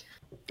Wii?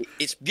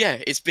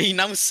 It's being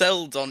now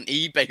sold on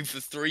eBay for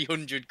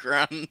 300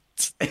 grand.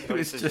 It But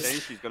was it's a shame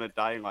just, she's gonna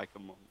die in like a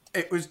month.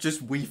 it was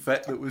just Wii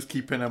Fit that was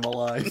keeping him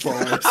alive all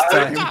this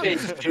I would time. say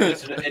it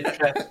was an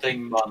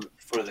interesting month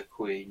for the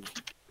Queen.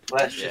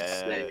 Let's just Yeah,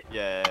 say.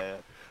 yeah.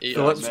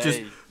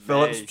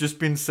 Philip's just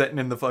been sitting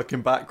in the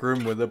fucking back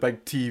room with a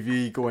big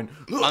TV going,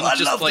 "Oh, I'm I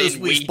just love playing this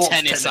Wii sports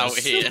tennis out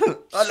here."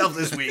 I love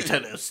this Wii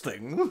tennis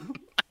thing.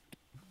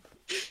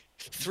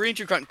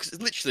 300 grand, because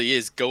it literally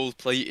is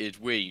gold-plated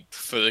Wii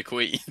for the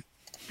Queen.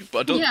 But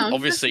I don't. Yeah, I'm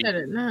obviously, looking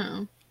at it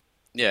now.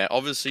 yeah.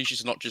 Obviously,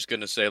 she's not just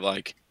gonna say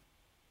like,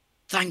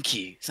 thanks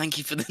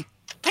for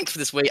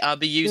this Wii. I'll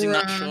be using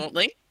that Right.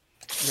 shortly."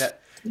 Yeah,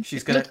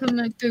 she's gonna. Look on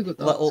the Google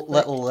Docs.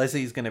 Little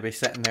Lizzie's gonna be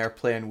sitting there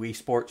playing Wii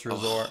Sports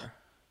Resort.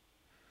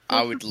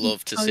 I would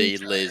love to see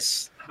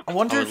Liz. I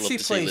wonder I would if love she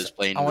to see Liz plays.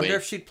 playing I wonder Wii.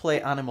 if she'd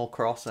play Animal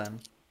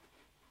Crossing.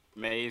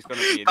 May is gonna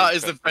be an That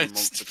is the interesting month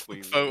best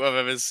between them. photo I've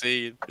ever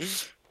seen. Am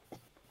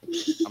I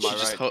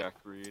Just right, Jack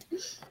Reed?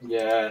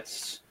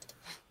 Yes.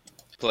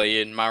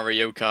 Playing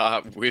Mario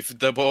Kart with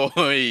the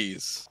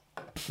boys.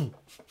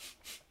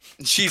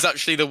 She's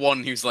actually the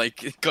one who's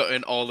like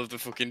gotten all of the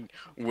fucking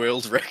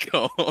world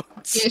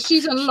records. Yeah,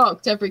 she's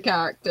unlocked every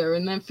character,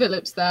 and then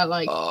Philip's there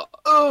like,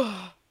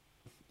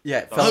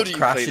 Yeah, How Philip do you play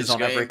crashes this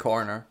on every game?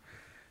 corner.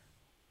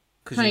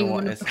 Because you Hang know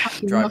what on a his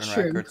fucking driving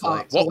mushroom record's cart.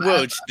 like. What Wow.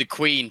 would the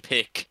Queen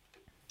pick?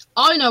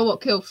 I know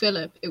what killed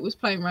Philip. It was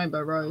playing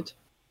Rainbow Road.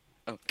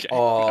 Okay.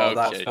 Oh, okay.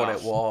 that's what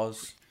it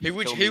was.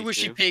 Who Kill me would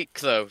she too. pick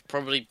though?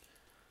 Probably.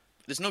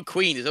 There's no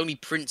Queen. There's only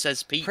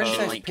Princess Peach.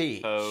 Princess like,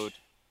 Peach. Toad.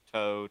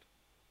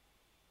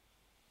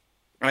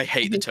 I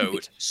hate the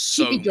Toad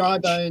so She'd be dry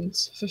much.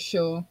 bones for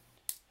sure.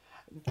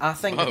 I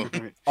think. Oh.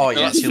 Oh yeah,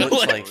 That's she looks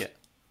not- like it.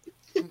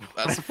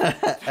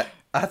 That's-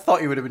 I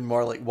thought he would have been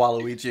more like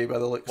Waluigi by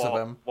the looks of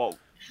him. What?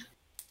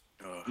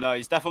 Ugh. No,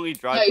 he's definitely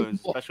dry Hey,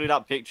 bones, what- especially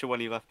that picture when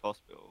he left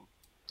hospital.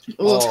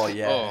 Oh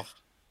yeah, Oh,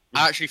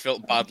 I actually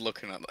felt bad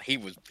looking at that.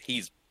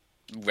 He's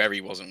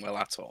very wasn't well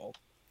at all.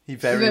 he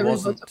very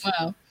wasn't.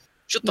 well.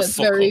 Shut the That's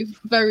fuck very, up.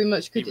 very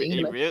much He, good he,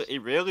 English.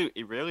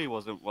 really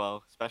wasn't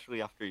well,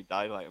 especially after he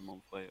died like a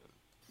month later.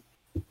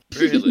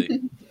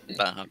 Really?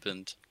 That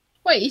happened.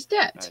 Wait, he's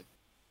dead.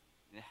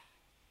 Right.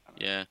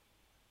 Yeah.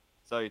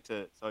 Sorry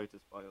to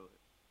spoil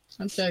it.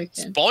 I'm joking.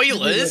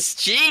 Spoilers?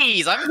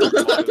 Jeez, I haven't got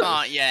to that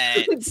part yet. I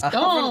haven't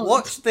Stop.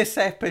 watched this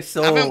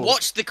episode. I haven't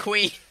watched The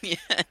Queen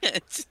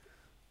yet.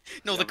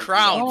 No, The Yeah, but-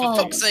 Crown, for Oh.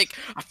 fuck's sake.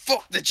 I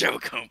fucked the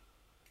joke up.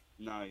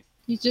 Nice.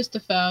 He's just a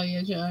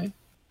failure, Joe.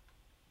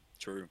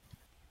 True.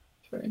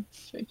 True.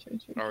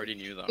 I already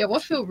knew that. Yeah, well,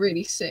 I feel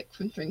really sick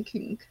from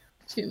drinking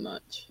too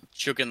much.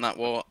 Chugging that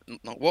what?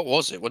 What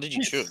was it? What did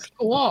you chug?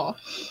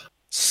 Squash.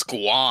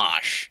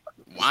 Squash.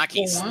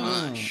 Wacky Squash.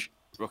 slash.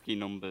 Rookie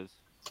numbers.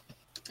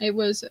 It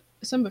was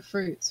some of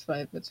fruits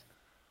flavoured.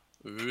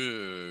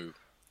 Ooh.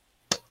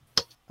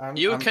 I'm,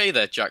 You I'm okay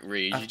there, Jack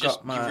Reed? I've You just,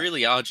 got my- you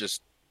really are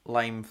just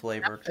lime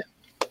flavored.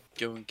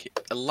 going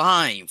a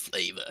lime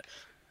flavour.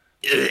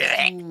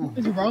 What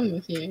is wrong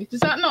with you?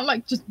 Does that not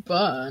like just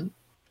burn?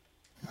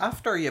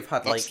 After you've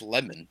had like That's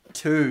lemon.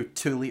 two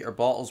 2-liter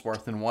bottles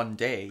worth in one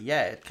day,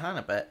 yeah, it kind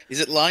of bit. Is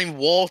it lime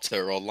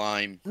water or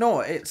lime No,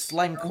 it's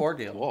lime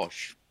cordial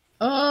wash?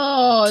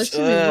 Oh, there's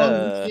something wrong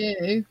with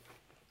you.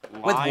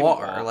 with Lime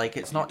water. Like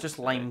it's not just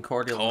you lime say.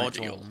 cordial. On its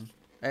Cordial. own.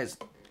 It's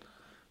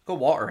got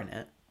water in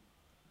it.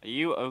 Are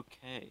you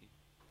okay?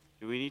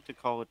 Do we need to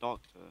call a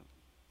doctor?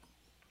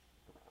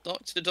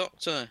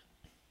 Doctor.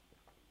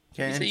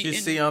 Can't you eating.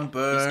 see I'm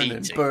burning,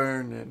 eating.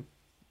 burning?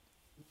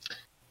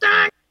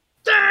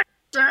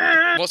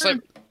 What's up?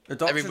 The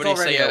doctor's Everybody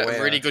already say a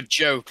aware. really good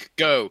joke.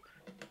 Go.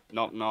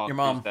 Knock knock. Your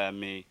mom. Who's there?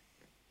 Me.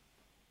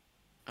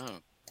 Oh,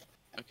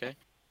 okay.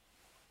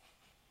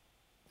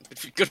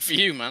 Good for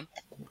you, man.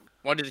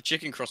 Why did the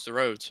chicken cross the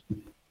road?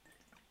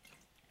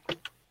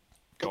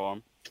 Go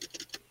on.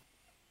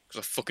 Because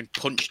I fucking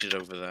punched it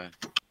over there.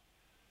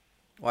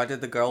 Why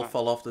did the girl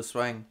fall off the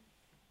swing?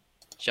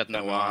 She had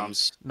no No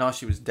arms. No,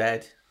 she was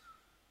dead.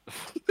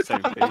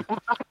 Same thing.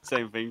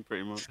 Same thing,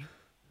 pretty much.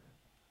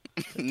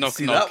 Knock,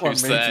 See, knock, that one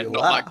who's made there? you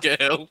Not laugh. that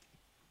girl.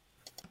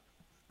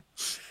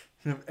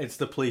 It's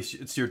the police.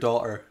 It's your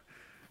daughter.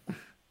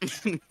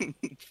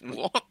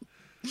 What?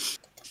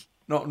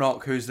 Knock,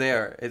 knock. Who's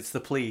there? It's the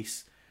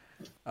police.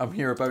 I'm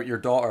here about your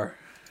daughter.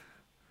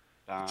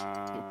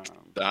 Damn.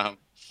 Damn.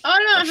 I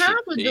That don't have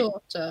should a be-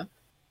 daughter.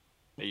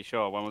 Are you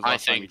sure? When was the I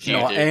last time you think you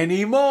checked? Not do.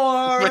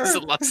 anymore. When's the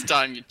last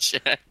time you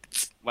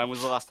checked? When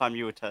was the last time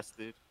you were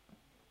tested?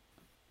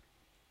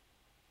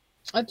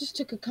 I just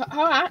took a cut.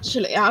 Oh,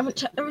 actually, I haven't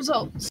checked the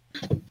results.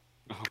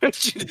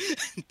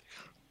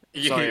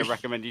 Sorry, I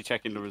recommend you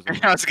checking the results.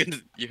 I was gonna.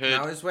 You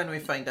Now heard. is when we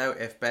find out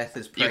if Beth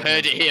is You pregnant.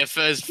 heard it here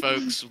first,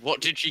 folks. What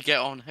did she get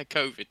on her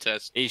COVID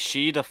test? Is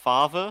she the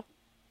father?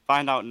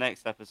 Find out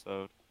next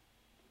episode.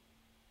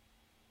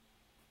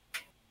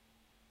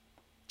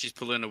 She's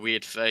pulling a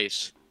weird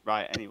face.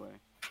 Right, anyway.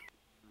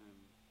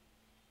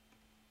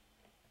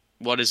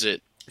 What is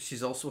it?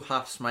 She's also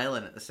half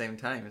smiling at the same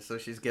time, so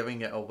she's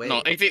giving it away.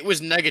 No, if it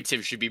was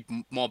negative, she'd be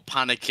more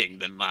panicking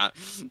than that.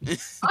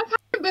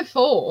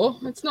 Before,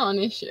 it's not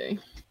an issue.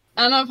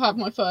 And I've had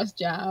my first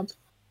jab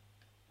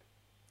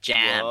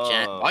Jab.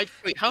 Whoa. Why?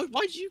 Wait,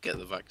 why did you get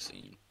the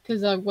vaccine?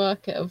 because I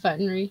work at a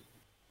veterinary.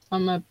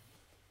 I'm a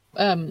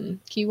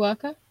key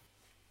worker.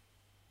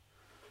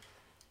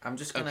 I'm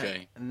just gonna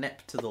Okay.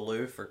 nip to the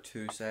loo for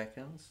 2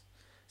 seconds.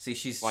 See,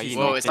 she's. Why she's you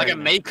Whoa, not it's like a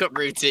doing it? makeup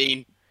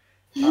routine.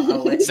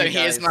 I'll let So you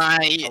here's guys- my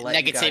I'll let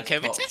you negative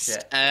guys COVID talk test.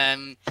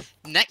 shit.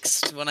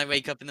 Next, when I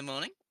wake up in the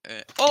morning.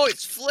 Oh,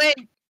 it's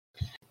Flynn!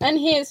 And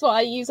here's what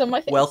I use on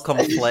my face. Welcome,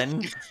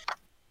 Flynn.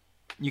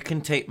 You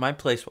can take my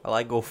place while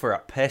I go for a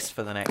piss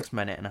for the next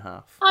minute and a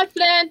half. Hi,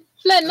 Flynn.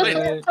 Flynn, look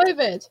Flynn. at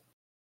COVID.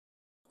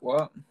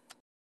 What?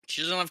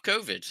 She doesn't have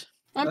COVID.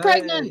 I'm Hey.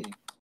 pregnant.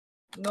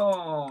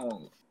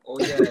 No. Oh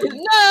yeah.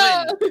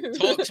 No!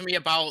 Talk to me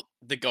about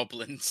the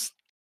goblins.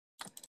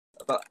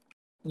 But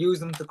use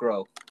them to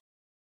grow.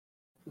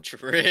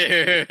 True.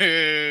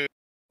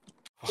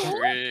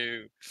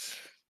 True.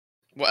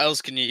 What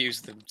else can you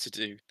use them to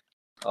do?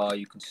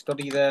 You can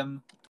study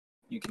them.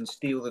 You can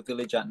steal the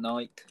village at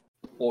night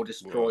or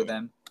destroy Whoa.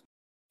 them.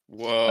 Oh,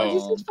 Whoa.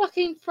 this is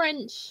fucking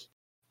French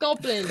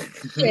goblin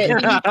shit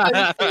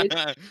that you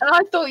posted. And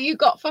I thought you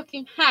got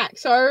fucking hacked,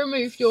 so I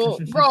removed your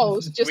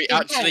roles just We in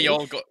actually case.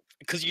 all got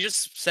because you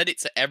just said it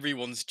to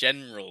everyone's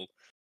general.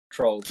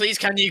 Trolls. Please,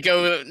 can you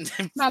go?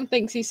 Man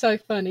thinks he's so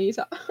funny. He's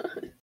like,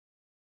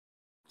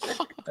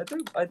 I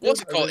do.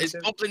 What's it I called? really It's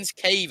do. Goblin's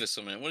Cave or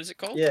something. What is it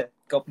called? Yeah,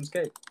 Goblin's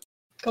Cave.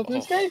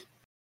 Goblin's Oh. Cave?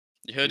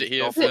 You heard it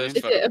here Is first.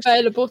 it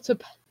available to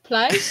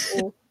play?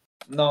 Or...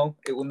 No,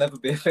 it will never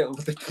be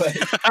available to play.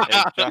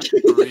 Hey, Jack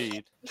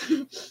Reed.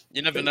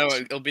 You never know.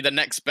 It'll be the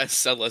next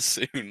bestseller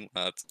soon,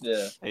 lad.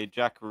 Yeah. Hey,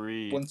 Jack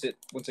Reed. Once it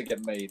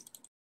get made.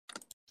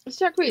 Is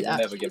Jack Reed It'll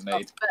never actually get gone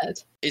made. to bed?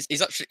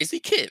 Is he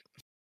Kit?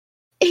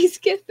 He's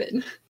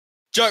skipping.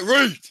 Jack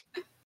Reed.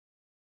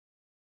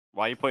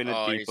 Why are you putting a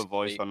Oh, deeper he's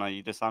voice asleep. on that?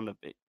 You just sound a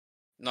bit.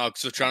 No,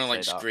 because we're trying to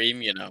like Say that.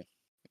 scream, you know.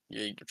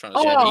 You're trying to.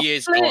 Oh, He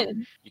is gone.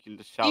 Flynn, You can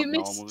just shout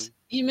normally.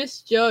 you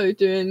missed Joe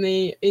doing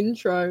the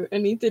intro,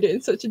 and he did it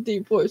in such a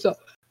deep voice. Like,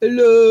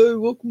 hello,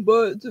 welcome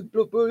back to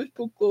BlockBro's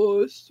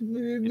podcast.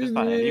 You just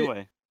that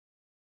anyway.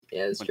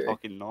 Yeah, it's When true.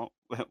 talking not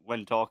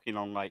when talking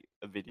on like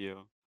a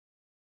video.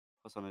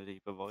 What's on a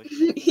deeper voice?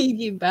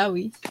 You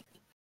Bowie.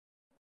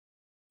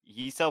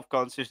 He's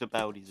self-conscious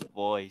about his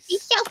voice.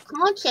 He's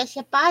self-conscious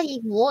about his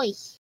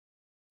voice.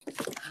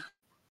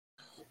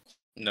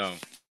 No.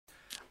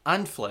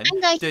 And Flynn,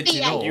 And I did see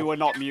you that know? You were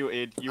not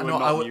muted. You were No,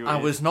 not muted. I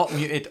was not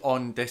muted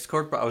on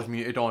Discord, but I was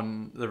muted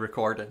on the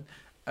recording.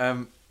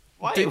 Why?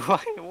 did-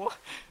 Why? What?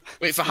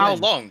 Wait, for how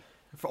Flynn. long?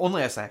 For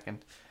only a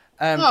second.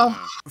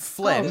 Oh,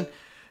 Flynn,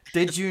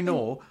 did you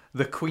know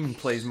the Queen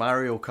plays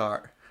Mario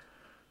Kart?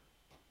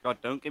 God,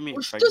 don't give me a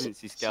Well, she pregnancy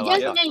she scare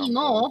like doesn't that.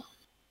 anymore.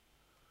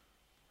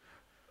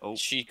 Oh.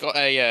 She got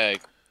a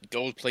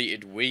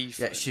gold-plated Wii.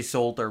 Yeah, she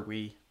sold her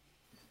Wii.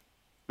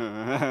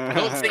 I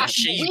don't think That's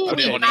she really put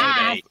it on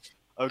bad. eBay.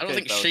 Okay, I don't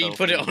think so she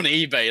put it on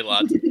eBay,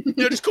 lad.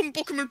 Yeah, just come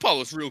Buckingham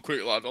Palace real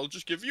quick, lad. I'll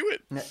just give you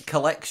it.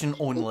 Collection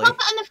only. Pop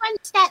it on the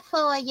front step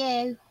for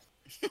you.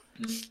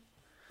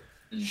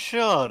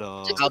 Shut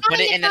up. Just I'll put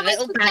it in a Buy it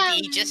little for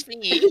baggie them. just for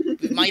you,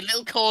 with my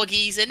little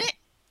corgis in it.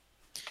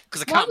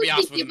 Because I Why can't would be she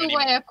asked with give them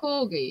away anymore. her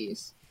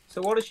corgis?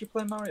 So what does she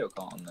play Mario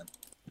Kart on then?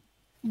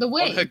 The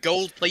On her Wii.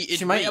 gold-plated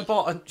She might Wii. have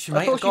bought. She I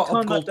might have thought she got a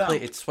turned that down.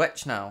 gold-plated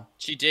Switch now.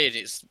 She did.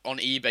 It's on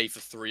eBay for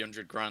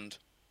 300 grand.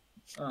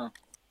 Oh.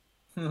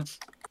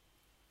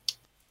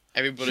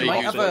 Everybody She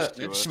might who's have watched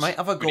a. it. She might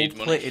have a We need money.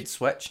 gold-plated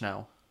Switch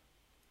now.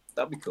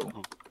 That'd be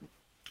cool.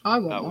 I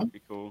want That one. would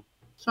be cool.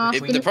 So I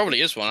There think-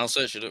 probably is one. I'll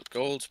search it up.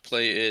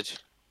 Gold-plated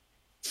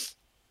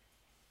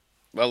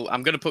Well,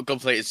 I'm gonna put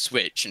gold-plated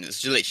Switch, and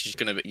it's literally just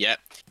gonna be. Yep,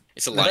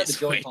 it's a I light bet the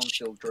Joy-Con Switch.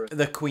 still drift.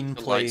 The Queen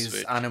The light plays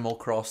switch. Animal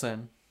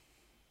Crossing.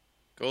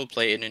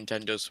 Gold-plated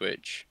Nintendo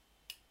Switch.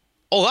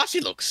 Oh, that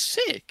actually looks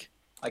sick.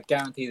 I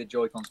guarantee the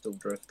Joy-Con still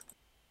drift.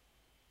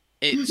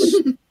 It's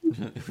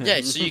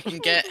yeah. So you can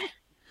get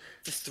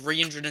for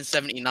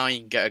 379, you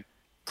can get a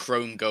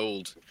Chrome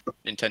Gold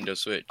Nintendo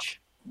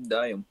Switch,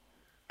 Damn.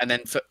 and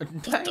then for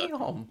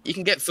Damn. you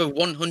can get for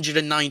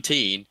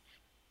 119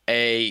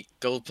 a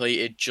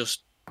gold-plated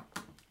just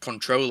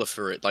controller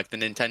for it, like the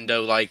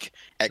Nintendo like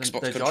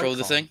Xbox The controller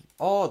Joy-Con. thing.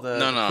 Oh, the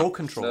No. Pro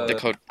Controller. The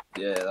code.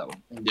 Yeah, that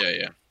one.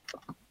 Yeah.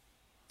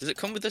 Does it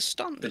come with a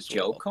stand The as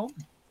well? Joy-Con?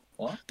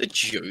 What? The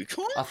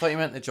Joy-Con? I thought you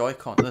meant the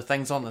Joy-Con. The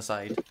things on the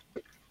side.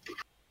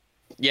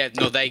 Yeah,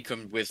 no, they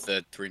come with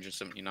the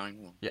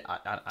 379 one. Yeah,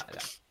 I.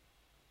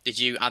 Did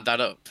you add that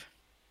up?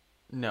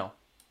 No.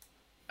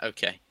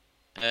 Okay.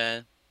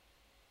 There's.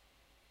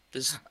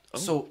 Oh,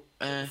 So,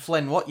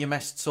 Flynn, what you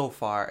missed so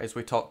far is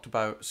we talked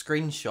about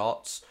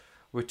screenshots,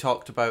 we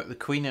talked about the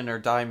Queen and her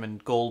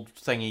diamond gold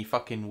thingy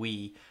fucking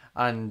Wii,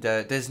 and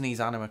Disney's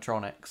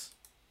animatronics.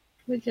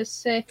 We're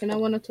just sick, and I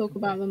want to talk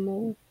about them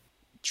all.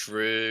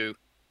 true.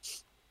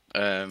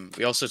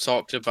 We also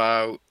talked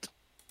about.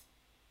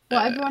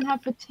 What everyone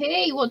had for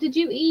tea? What did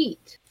you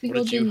eat for What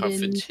your did you have for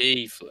din-din?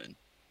 tea, Flynn?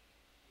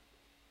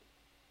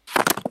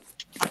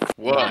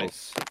 Whoa.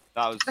 Nice.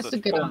 That was That's such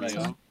a good fun, answer.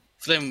 you know?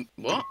 Flynn,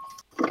 what?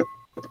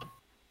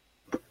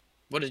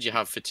 What did you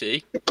have for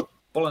tea?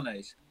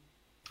 Bolognese.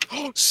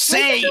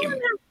 Same!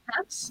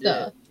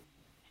 Pasta.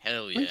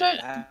 Hell I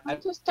yeah. I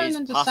just don't It's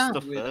understand.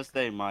 pasta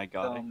Thursday, my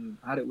guy.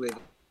 Had it with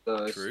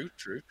True.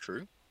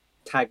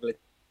 tagliatelle.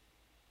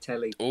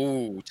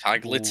 Ooh,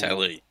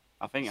 tagliatelle.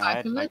 I think I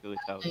had Tagliatelle.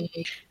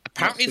 tagliatelle.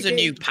 Apparently there's a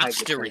new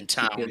pasta in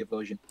town.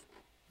 Version.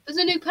 There's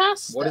a new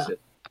pasta. What is it?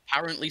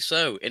 Apparently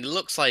so. It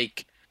looks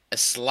like a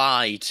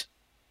slide.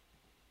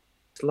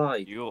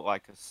 Slide. You look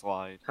like a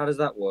slide. How does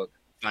that work?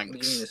 What do you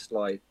mean a Thanks.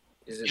 slide?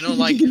 Is it? You know,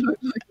 like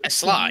a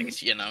slide.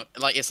 You know,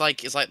 like it's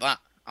like that.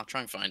 I'll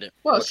try and find it.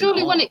 Well, Like an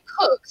surely when arc. it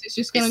cooks, it's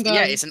just gonna It's, go.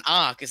 yeah, it's an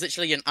arc. It's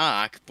literally an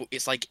arc, but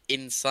it's like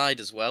inside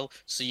as well.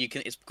 So you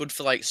can. It's good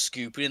for like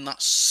scooping in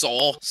that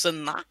sauce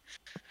and that.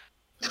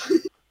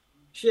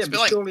 Yeah, a bit but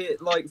like- surely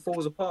it like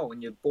falls apart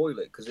when you boil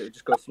it because it would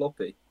just go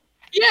floppy.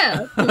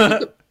 Yeah.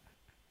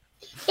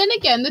 Then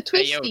again, the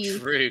Hey, yo, twisty,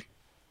 true.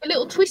 the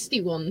little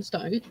twisty ones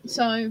don't.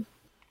 So,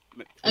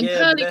 and Yeah,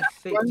 curly they're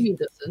thick. macaroni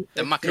doesn't.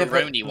 The Yeah, but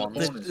macaroni the,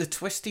 ones. the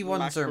twisty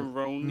ones are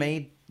Macaroni.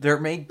 made. They're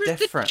made With the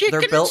different. chicken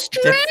They're and built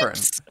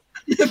strips.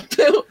 different.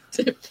 Built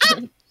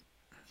different.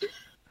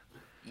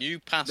 New They're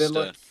pasta.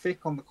 like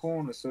thick on the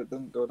corner, so it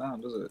doesn't go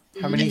down, does it?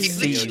 How many Mm.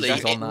 C's Literally,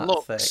 is on it that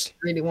looks- thick?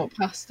 Really want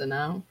pasta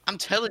now. I'm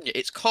telling you,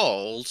 it's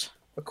called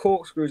A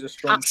corkscrew's a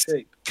strong Cas-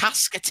 shape.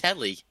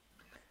 cascatelli.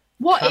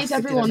 What is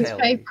everyone's Cascatelli.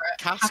 favourite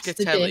pasta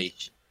Cascatelli.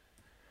 dish?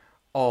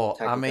 Oh, I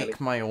Tagliatelle. make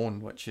my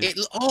own, which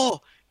is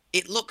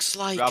It looks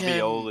like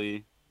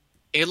Ravioli.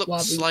 it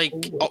looks like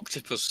Ravioli.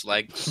 octopus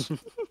legs.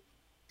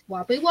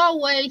 Wabby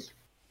wowie.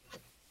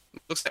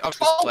 Looks like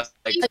octopus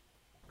legs,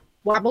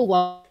 Wabble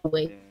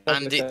wowie.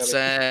 and it's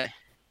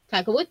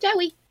Tiger with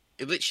Joey.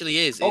 it literally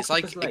is. It's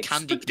like Octopus a legs.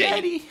 candy cane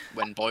spaghetti.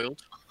 when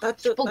boiled. That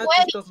Spaghetti.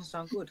 just doesn't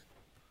sound good.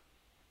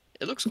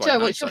 It looks quite Joe,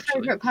 nice what's your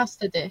actually. favourite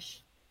pasta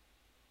dish?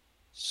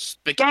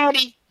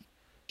 Spaghetti.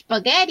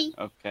 Spaghetti.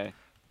 Okay.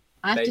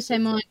 I have to say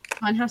mine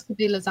has to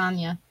be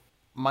lasagna.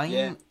 Mine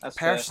Yeah, that's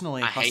fair.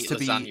 personally I has hate to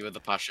lasagna be. with a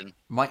passion.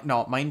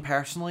 Mine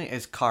personally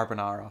is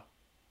carbonara.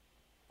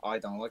 I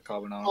don't like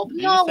carbonara. Oh, Did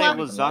you no, say well,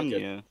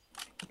 lasagna?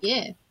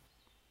 yeah.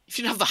 If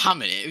you didn't have the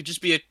ham in it, it would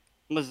just be a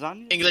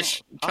Lasagna?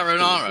 English Not pasta,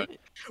 carbonara. is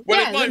it? When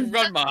Yeah, my that's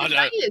grandma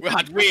what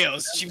had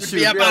wheels, she would Should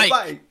be a be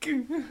bike.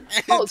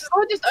 Oh, so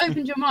I just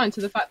opened your mind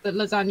to the fact that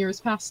lasagna is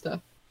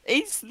pasta.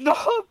 It's not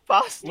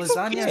pasta.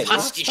 Lasagna is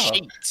Pasta pasta.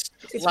 sheets.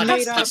 It's Like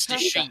made out of pasta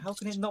pasta. sheet. How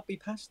can it not be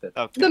pasta?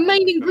 Okay, The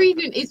main okay.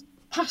 ingredient is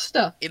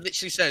pasta. It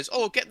literally says,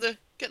 "Oh, get the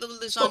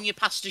lasagna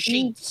pasta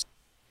sheets."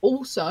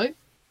 Also,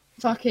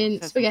 fucking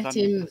Says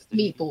spaghetti lasagna and pasta.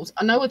 meatballs.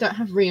 I know I don't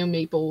have real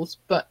meatballs,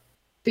 but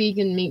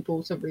vegan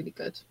meatballs are really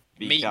good.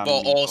 Vegan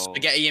Meatball or meatballs.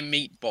 spaghetti and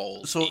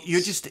meatballs. So you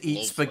It's just eat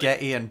lovely.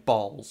 spaghetti and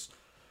balls.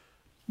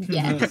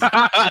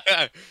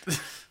 Yeah,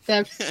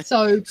 they're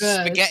so good.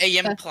 Spaghetti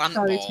and They're plant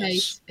so balls.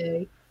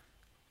 tasty.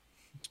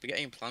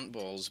 Spaghetti and plant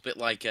balls, a bit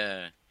like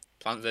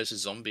Plant vs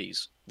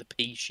Zombies, the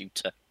pea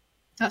shooter.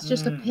 That's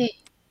just a Mm. pea.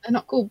 They're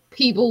not called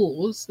pea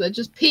balls. They're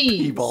just peas.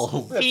 Pea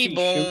balls. They're Pea pea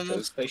balls.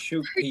 shooters. They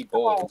shoot pea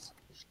balls.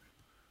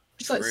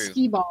 It's like True.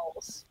 ski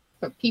balls,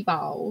 but pea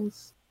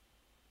balls.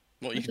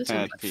 What you can Just do?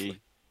 like pea.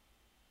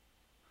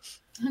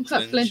 Looks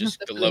like Flynn's Flynn has just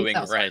to blink glowing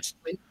outside red.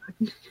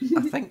 the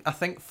window. I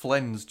think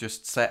Flynn's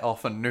just set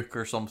off a nuke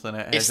or something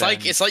at his It's like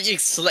end. you're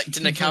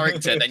selecting a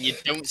character, then you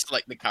don't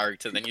select the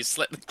character, then you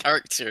select the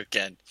character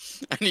again,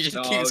 and he just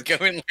No, keeps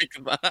going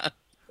like that.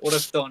 What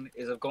I've done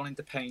is I've gone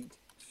into Paint,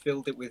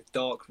 filled it with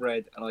dark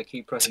red, and I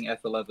keep pressing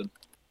F11.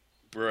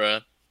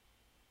 Bruh.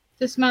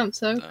 This man's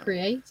so No.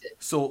 creative.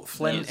 So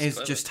Flynn Yes, is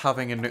clever. just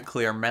having a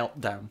nuclear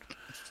meltdown.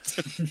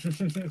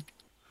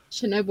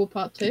 Chernobyl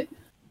Part 2.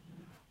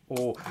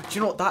 Oh, do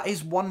you know, that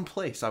is one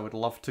place I would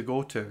love to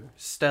go to.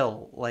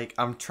 Still, like,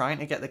 I'm trying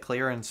to get the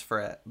clearance for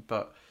it,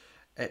 but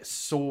it's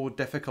so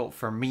difficult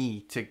for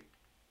me to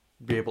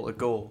be able to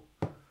go.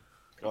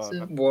 God,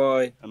 So-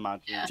 Why?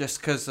 imagine.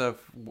 Just because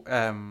of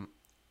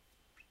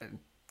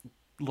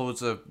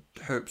loads of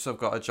hoops I've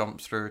got to jump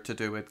through to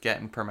do with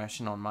getting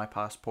permission on my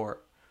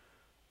passport.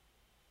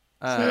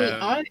 See,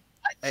 I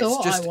It's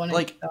thought just I wanted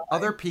like to go,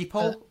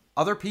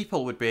 other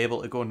people would be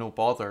able to go no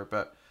bother,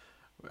 but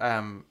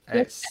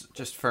it's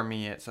just for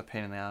me it's a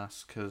pain in the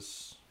ass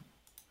because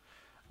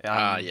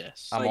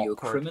Yes. I'm Are you a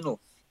awkward. criminal?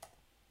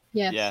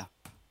 Yes. Yeah.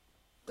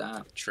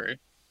 Damn. True.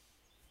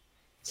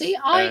 See,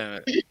 I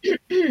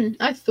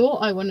I thought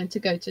I wanted to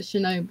go to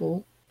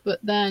Chernobyl, but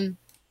then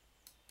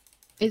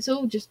it's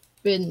all just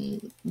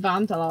been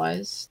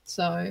vandalized.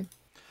 So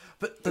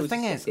But It the was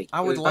thing is, aesthetic. I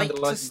It would was like to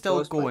vandalised in the still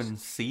first go place. and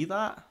see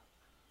that.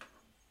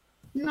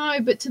 no,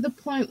 but to the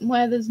point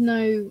where there's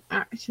no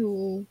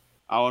actual.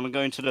 I want to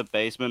go into the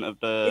basement of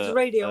It's the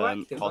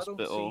radioactive. I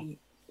hospital.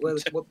 don't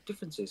see what the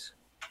difference is.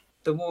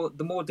 The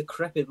more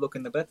decrepit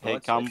looking, the better. Hey,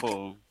 I'd say.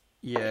 Campbell,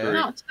 Yeah,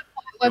 Not to the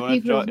point do where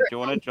you people have want written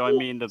on to join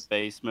me in the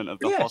basement of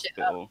the Yeah.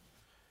 hospital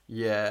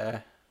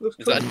yeah. Looks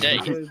Is that cool. a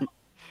date?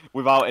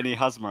 without any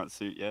hazmat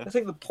suit? Yeah. I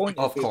think the point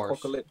Of is the course.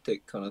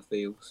 apocalyptic kind of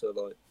feel. So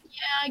like,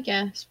 I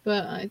guess,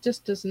 but it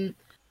just doesn't.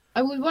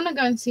 I would want to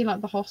go and see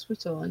like the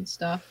hospital and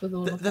stuff with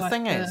all of The like,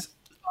 thing is,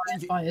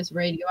 firefighters'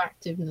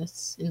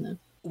 radioactiveness in them.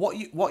 what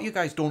you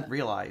guys don't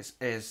realize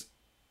is,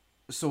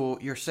 so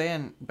you're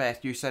saying,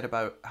 Beth, you said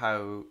about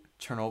how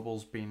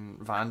Chernobyl's been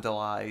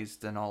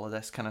vandalized and all of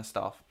this kind of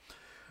stuff,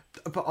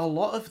 but a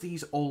lot of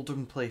these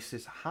olden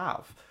places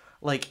have,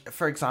 like,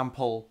 for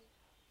example,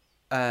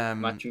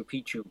 Machu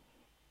Picchu.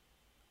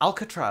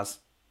 Alcatraz.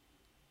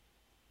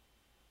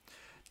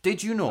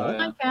 Did you know? Oh,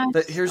 yeah. I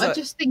guess. Here's I a-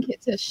 just think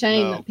it's a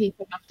shame No. that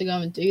people have to go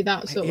and do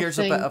that sort Here's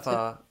of a thing. bit of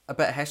a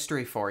bit of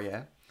history for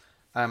you.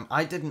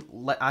 I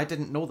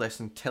didn't know this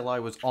until I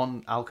was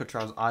on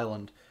Alcatraz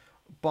Island,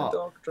 but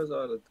Alcatraz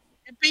Island.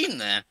 You've been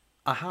there.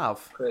 I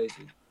have.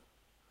 Crazy.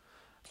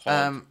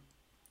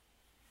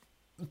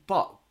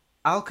 But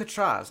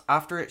Alcatraz,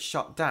 after it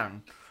shut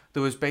down,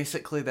 there was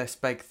basically this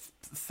big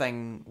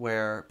thing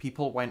where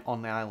people went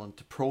on the island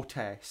to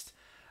protest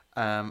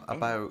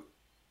about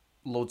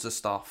loads of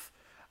stuff,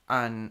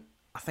 and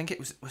I think it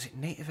was it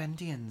Native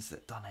Indians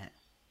that done it,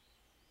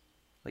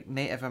 like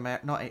Native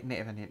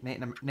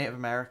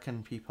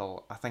American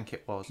people. I think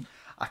it was.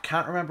 I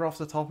can't remember off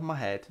the top of my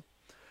head,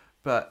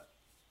 but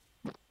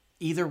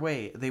either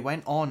way, they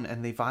went on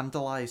and they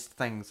vandalized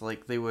things.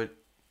 Like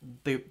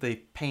they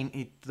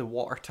painted the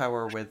water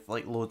tower with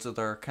like loads of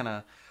their kind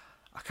of,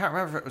 I can't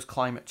remember if it was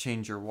climate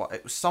change or what.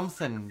 It was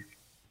something,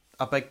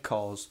 a big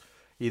cause,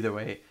 either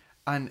way.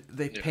 And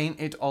they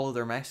painted all of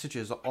their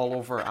messages all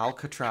over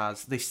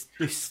Alcatraz. They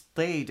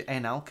stayed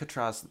in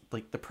Alcatraz,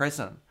 like the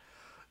prison.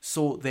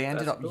 So they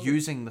ended That's up cool.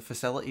 using the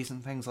facilities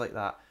and things like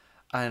that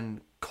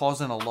and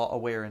causing a lot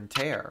of wear and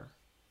tear.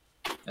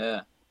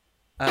 Yeah.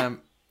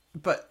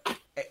 But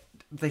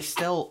they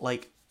still,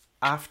 like,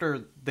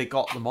 after they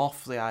got them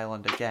off the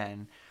island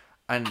again,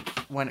 and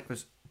when it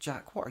was,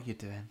 Jack, what are you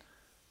doing?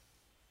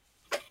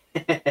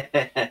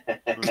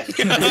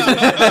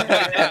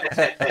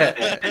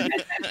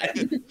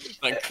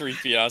 That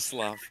creepy ass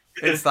laugh.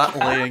 It's that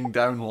laying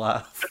down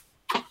laugh.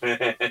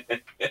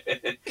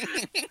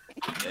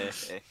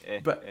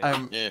 But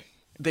Yeah.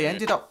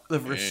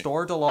 they've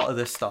restored a lot of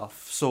this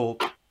stuff. So,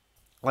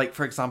 like,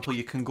 for example,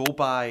 you can go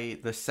by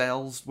the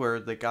cells where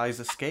the guys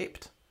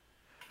escaped,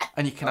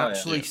 and you can Oh, yeah.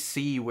 actually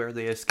see where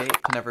they escaped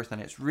and everything.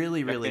 It's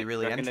really, really,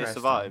 really Reckon interesting. they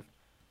survived?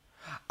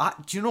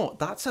 Do you know,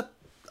 that's a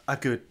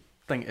good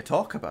thing to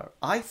talk about.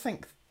 I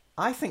think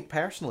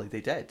personally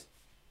they did.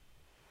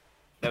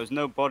 There was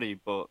no body,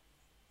 but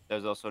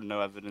there's also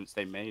no evidence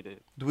they made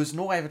it. There was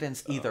no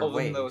evidence either Other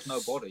way. than there was no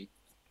body.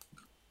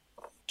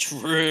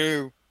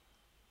 True.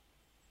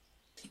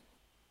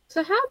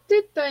 So how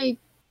did they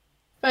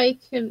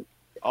fake and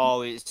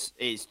Oh, it's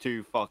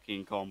too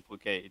fucking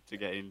complicated to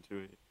get into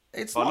it.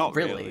 It's Well, not not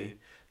really. really.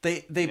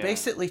 They Yeah.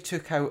 basically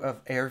took out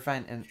of air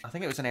vent, and I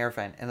think it was an air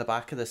vent in the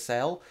back of the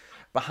cell.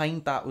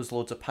 Behind that was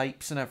loads of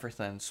pipes and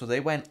everything. So they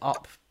went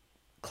up,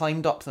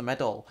 climbed up the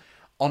middle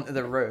onto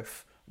the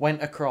roof,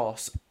 went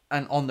across,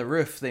 and on the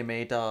roof they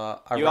made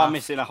a You are raft.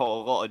 missing a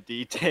whole lot of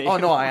details. Oh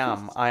no,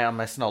 I am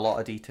missing a lot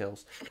of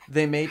details.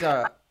 They made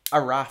a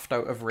raft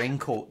out of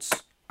raincoats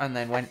and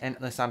then went into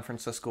the San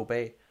Francisco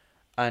Bay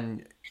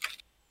and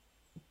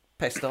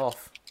pissed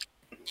off.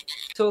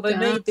 So they Yeah.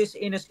 made this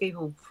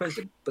inescapable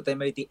prison, but they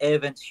made the air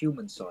vents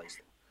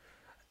human-sized.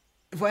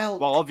 Well,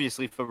 Well,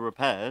 obviously for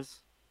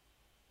repairs.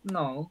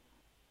 No,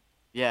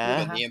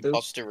 Yeah. have The to.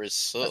 imposter is that's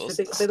sus.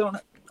 ridiculous. They don't.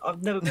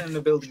 I've never been in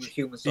a building with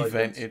human-sized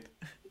vents. invented.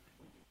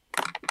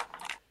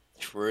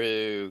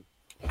 True.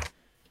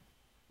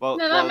 Well,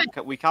 No,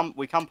 that we can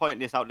point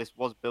this out. This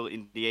was built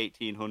in the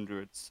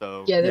 1800s,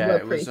 so yeah, they Yeah, were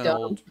it was pretty an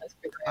dumb. old- Let's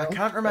be I real.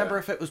 can't remember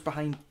if it was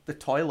behind the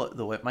toilet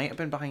though. It might have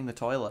been behind the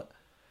toilet.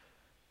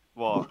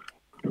 what?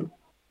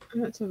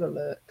 Let's have a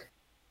look.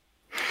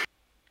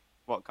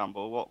 What,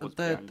 Campbell? What was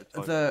behind the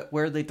toilet? The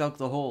where they dug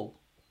the hole.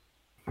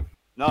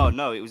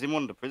 No, it was in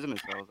one of the prisoner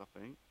cells, I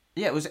think.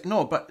 Yeah, it was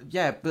but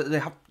they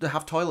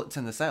have toilets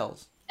in the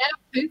cells. There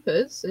are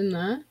poopers in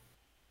there.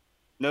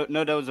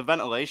 No, there was a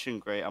ventilation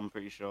grate, I'm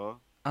pretty sure.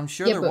 I'm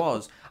sure Yeah, there but-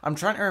 was. I'm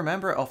trying to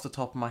remember it off the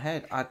top of my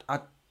head.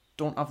 I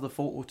don't have the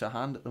photo to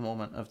hand at the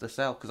moment of the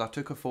cell because I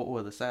took a photo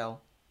of the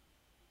cell.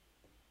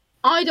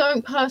 I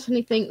don't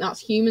personally think that's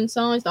human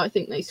sized. I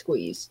think they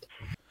squeezed.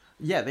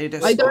 Yeah, they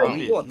just. I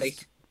don't- What,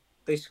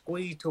 they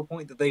squeezed to a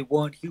point that they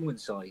weren't human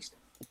sized.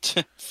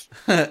 That's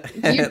a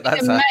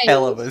amazed.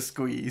 hell of a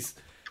squeeze.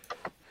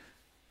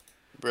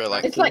 Bro,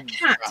 like, It's like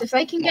cats. If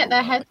they can get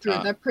their head through,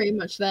 cat. they're pretty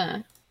much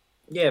there.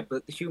 Yeah,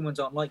 but the humans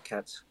aren't like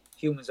cats.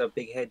 Humans have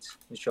big heads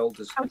and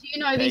shoulders. How do you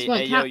know these Hey,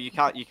 weren't yo,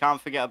 cats? you can't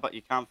forget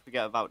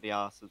about the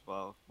arse as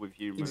well with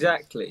humans.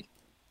 Exactly.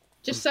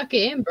 Just suck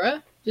it in,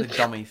 bruh. The Just...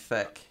 dummy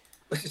thick.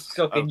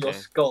 Stuck in your Okay.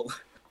 skull.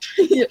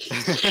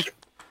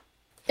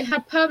 It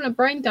had permanent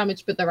brain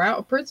damage, but they're out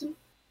of prison.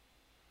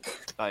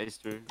 That is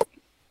true.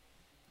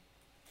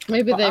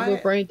 Maybe But they I- were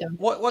brain damage.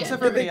 What's Yeah.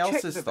 everybody Did they check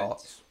else's the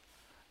thoughts?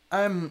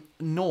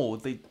 No,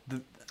 they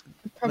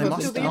Probably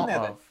must still be in not there,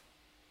 have.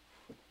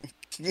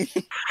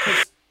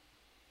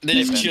 They're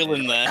just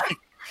chilling there,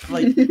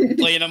 Like,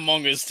 playing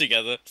Among Us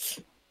together.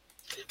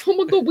 Oh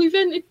my god, we've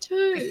ended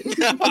too.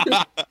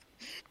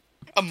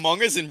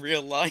 Among Us in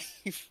real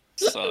life.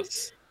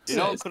 Sus. You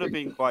know, Yeah, it it's could have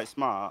pretty been quite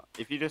smart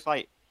if you just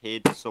like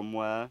hid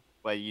somewhere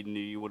where you knew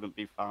you wouldn't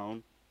be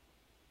found.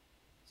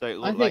 So it I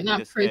looked think like that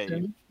you'd escape.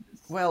 prison.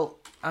 well,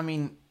 I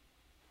mean,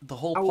 the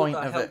whole How would point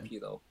that of help it, you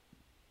though?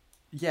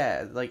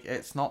 yeah, like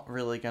it's not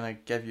really gonna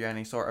give you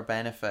any sort of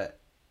benefit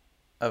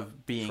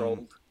of being.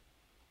 Trolled.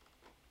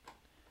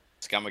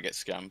 Scammer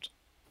gets scammed.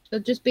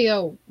 There'd just be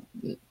a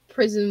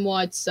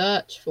prison-wide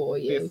search for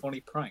Be a you. funny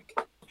prank.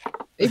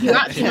 If you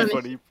actually Yeah, manage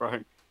funny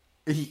prank.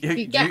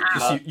 You, get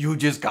out. you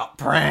just got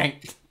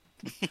pranked.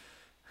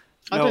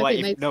 I No, don't like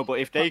think no, but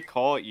if they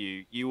caught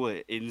you, you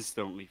were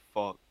instantly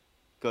fucked.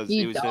 Because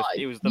You it died.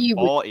 was the You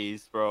would-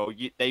 40s, bro.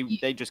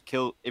 They just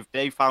killed. If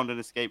they found an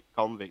escaped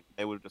convict,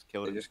 they would have just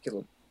killed They him. just kill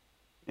them.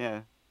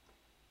 Yeah,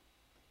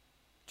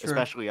 True.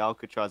 especially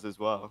Alcatraz as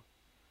well.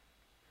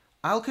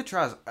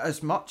 Alcatraz,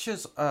 as much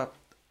of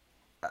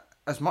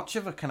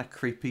a kind of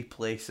creepy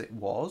place it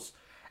was,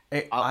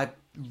 I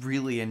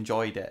really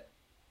enjoyed it.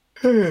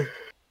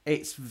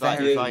 It's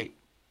very, like-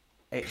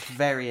 it's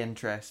very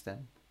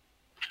interesting.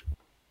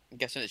 I'm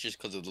guessing it's just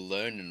because of the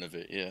learning of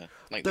it, yeah.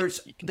 Like, There's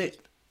you can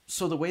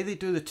so the way they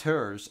do the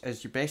tours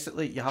is you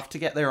have to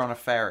get there on a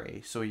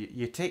ferry. So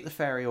you take the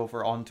ferry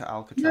over onto No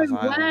Alcatraz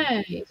Island.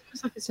 way. It's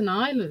almost like it's an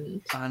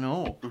island. I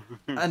know.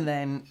 And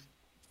then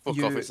fuck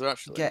you off, it's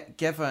actually. get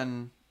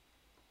given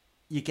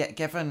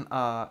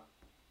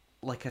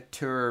like a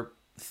tour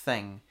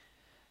thing.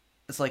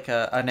 It's like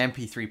an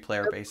MP3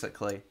 player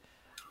basically.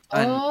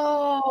 And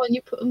Oh, and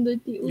you put on the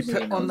you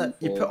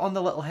put on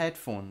the little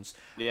headphones.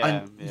 Yeah,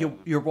 And yeah.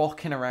 you're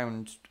walking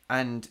around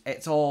and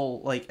it's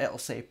all like it'll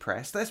say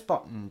press this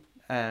button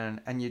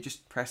and you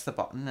just press the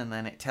button and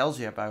then it tells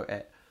you about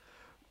it.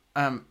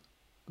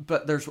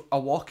 But there's a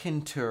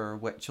walk-in tour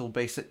which will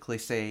basically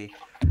say,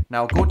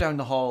 now go down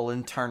the hall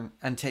and turn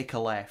and take a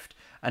left,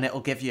 and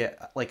it'll give you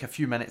like a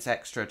few minutes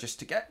extra just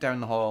to get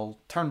down the hall,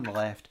 turn the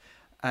left,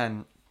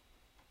 and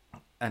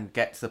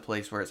get to the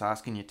place where it's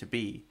asking you to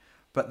be.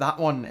 But that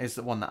one is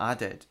the one that I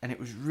did, and it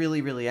was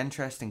really, really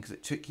interesting because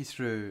it took you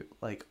through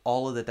like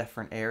all of the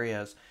different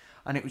areas,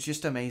 and it was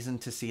just amazing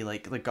to see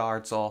like the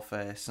guard's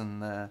office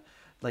and the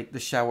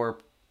shower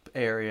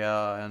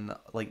area and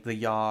like the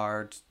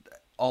yard,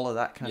 all of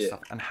that kind of Yeah.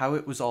 stuff, and how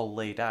it was all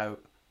laid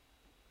out.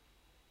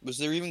 Was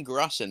there even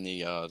grass in the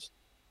yard?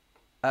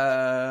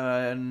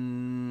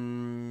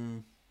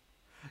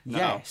 No.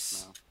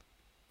 Yes. No.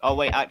 Oh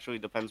wait, actually,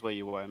 depends where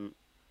you went.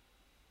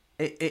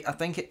 I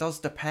think it does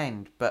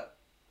depend, but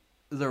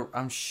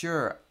I'm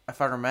sure,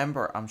 if I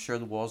remember, I'm sure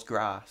there was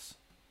grass.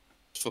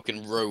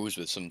 Fucking rose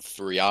with some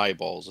 3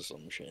 eyeballs or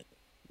some shit.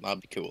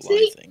 That'd be cool,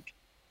 See, I think.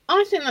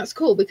 I think that's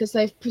cool because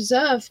they've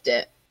preserved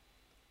it.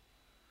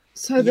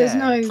 So there's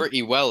Yeah, no.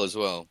 Pretty well as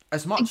well.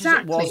 As much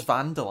Exactly. as it was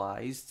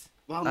vandalized.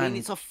 Well, I mean, And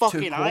it's a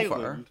fucking took over.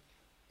 island.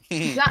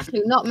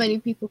 Exactly, not many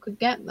people could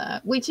get there,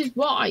 which is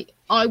why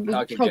I would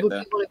I could get probably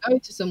there. want to go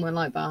to somewhere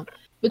like that.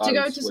 But to I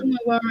go would to swim. somewhere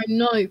where I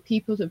know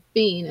people have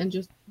been and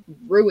just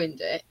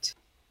ruined it,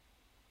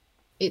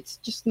 it's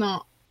just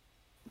not.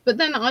 But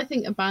then I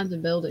think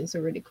abandoned buildings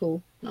are really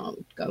cool. And I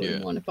would go Yeah.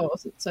 in one if I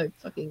wasn't so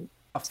fucking.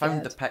 I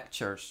found the Scared.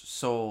 pictures,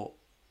 so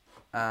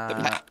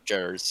The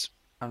pictures.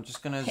 I'm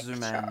just gonna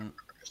zoom in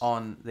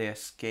on the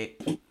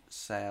escape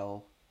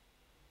cell.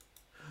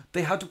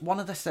 They had one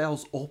of the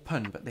cells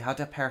open, but they had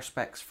a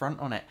perspex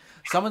front on it.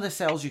 Some of the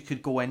cells you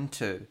could go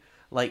into,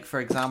 like for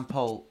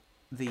example,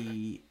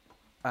 the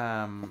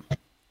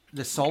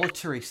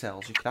solitary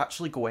cells, you could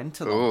actually go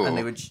into them, and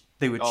Ooh.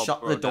 they would Oh,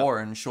 shut bro, the that- door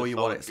and show The you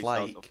what it's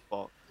solitary cells like. are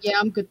fucked. Yeah,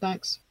 I'm good,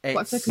 thanks. What if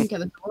I It's- couldn't get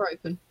the door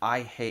open?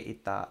 I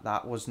hated that.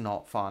 That was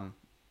not fun.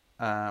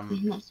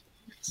 I'm not-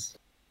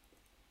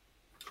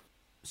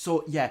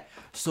 So yeah,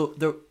 so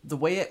the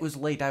way it was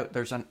laid out,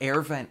 there's an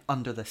air vent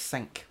under the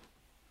sink,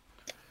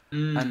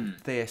 and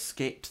they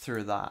escaped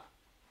through that.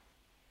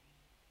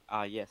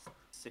 Ah, yes,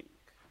 sink.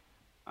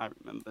 I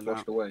remember now.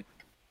 Flushed away.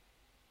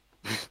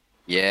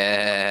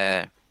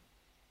 Yeah.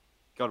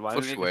 God, why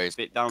Flushed did Away it is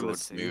spit down the good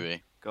sink?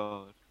 movie.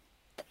 God.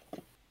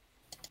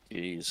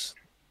 Jeez.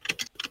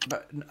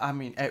 But I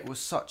mean, it was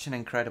such an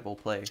incredible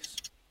place.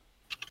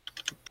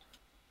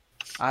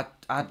 I'd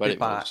bet be it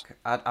was.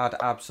 back. I'd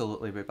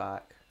absolutely be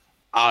back.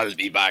 I'll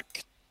be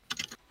back.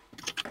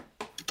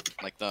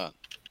 Like that.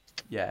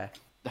 Yeah.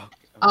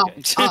 Oh,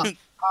 Okay.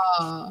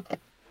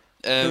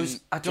 There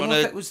was, I do you don't know wanna...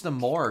 if it was the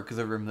morgue,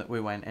 the room that we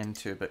went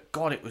into, but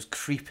God, it was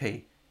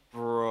creepy.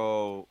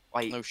 Bro,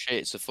 like, No shit,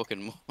 it's a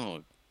fucking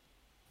morgue.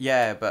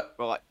 Yeah, but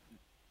bro, like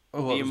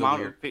oh, the it was a amount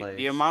weird of place.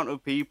 the amount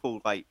of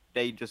people like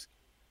they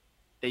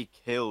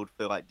killed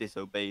for like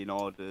disobeying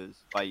orders.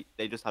 Like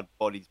they just had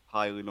bodies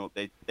piling up.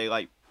 They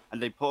like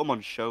and they put them on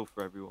show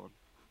for everyone.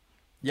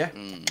 Yeah.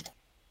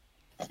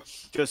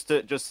 Just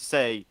to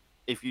say,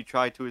 if you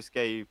try to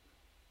escape,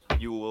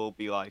 you will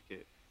be like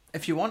it.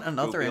 If you want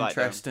another be like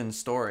them. interesting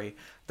story,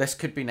 this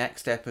could be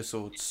next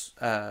episode's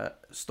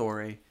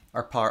story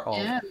or part of.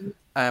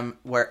 yeah.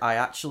 Where I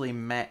actually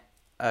met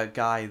a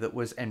guy that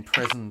was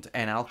imprisoned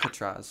in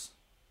Alcatraz.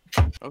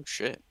 Oh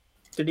shit.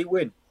 Did he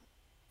win?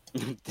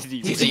 Did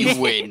he Did he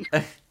win?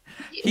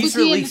 He's Was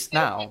he in the released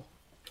film? now.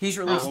 He's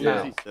How released long was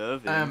now. he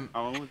serving?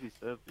 How long was he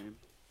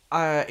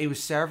serving? He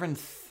was serving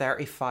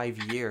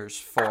 35 years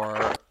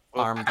for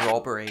armed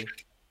robbery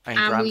and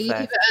And grand we leave it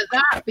theft.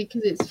 at that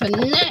because it's for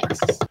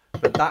next.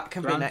 But that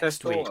can be Grand next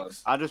Theft week. Auto.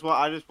 I just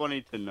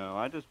wanted to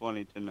know.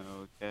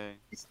 Okay.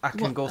 I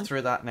can What go the-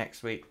 through that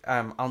next week.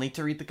 I'll need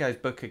to read the guy's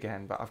book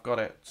again, but I've got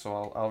it,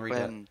 so I'll read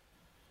it.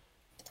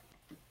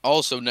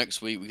 Also,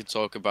 next week we could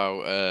talk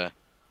about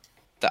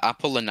the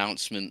Apple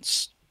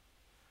announcements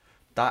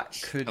That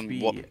could and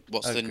be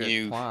what's a the good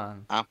new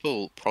plan.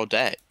 Apple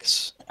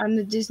Products. And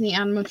the Disney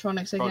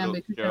animatronics again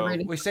Product because they're Joe.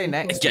 really We say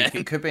next Again.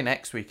 week. It could be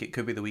next week. It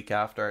could be the week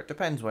after. It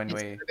depends when It's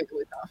we gonna be the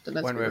week after,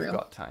 let's when be we've real.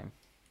 got time.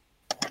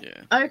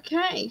 Yeah.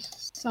 Okay,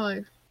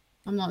 so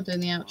I'm not doing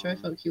the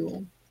outro, fuck you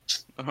all.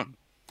 Um,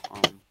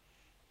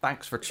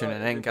 Thanks for tuning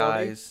in, everybody.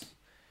 guys.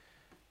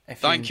 If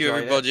Thank you, enjoyed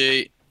it,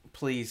 everybody.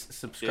 please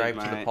subscribe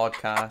to the mate.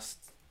 podcast.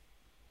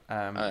 Go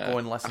and I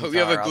listen hope to you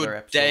have a our other good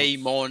episodes. day,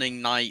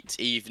 morning, night,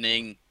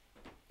 evening.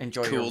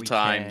 Enjoy your cool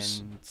weekends.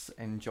 times.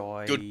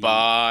 Enjoy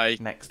Goodbye.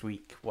 next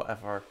week,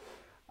 whatever.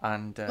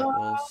 And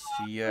we'll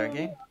see you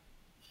again.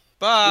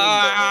 Bye.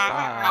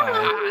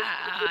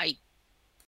 Bye. Bye.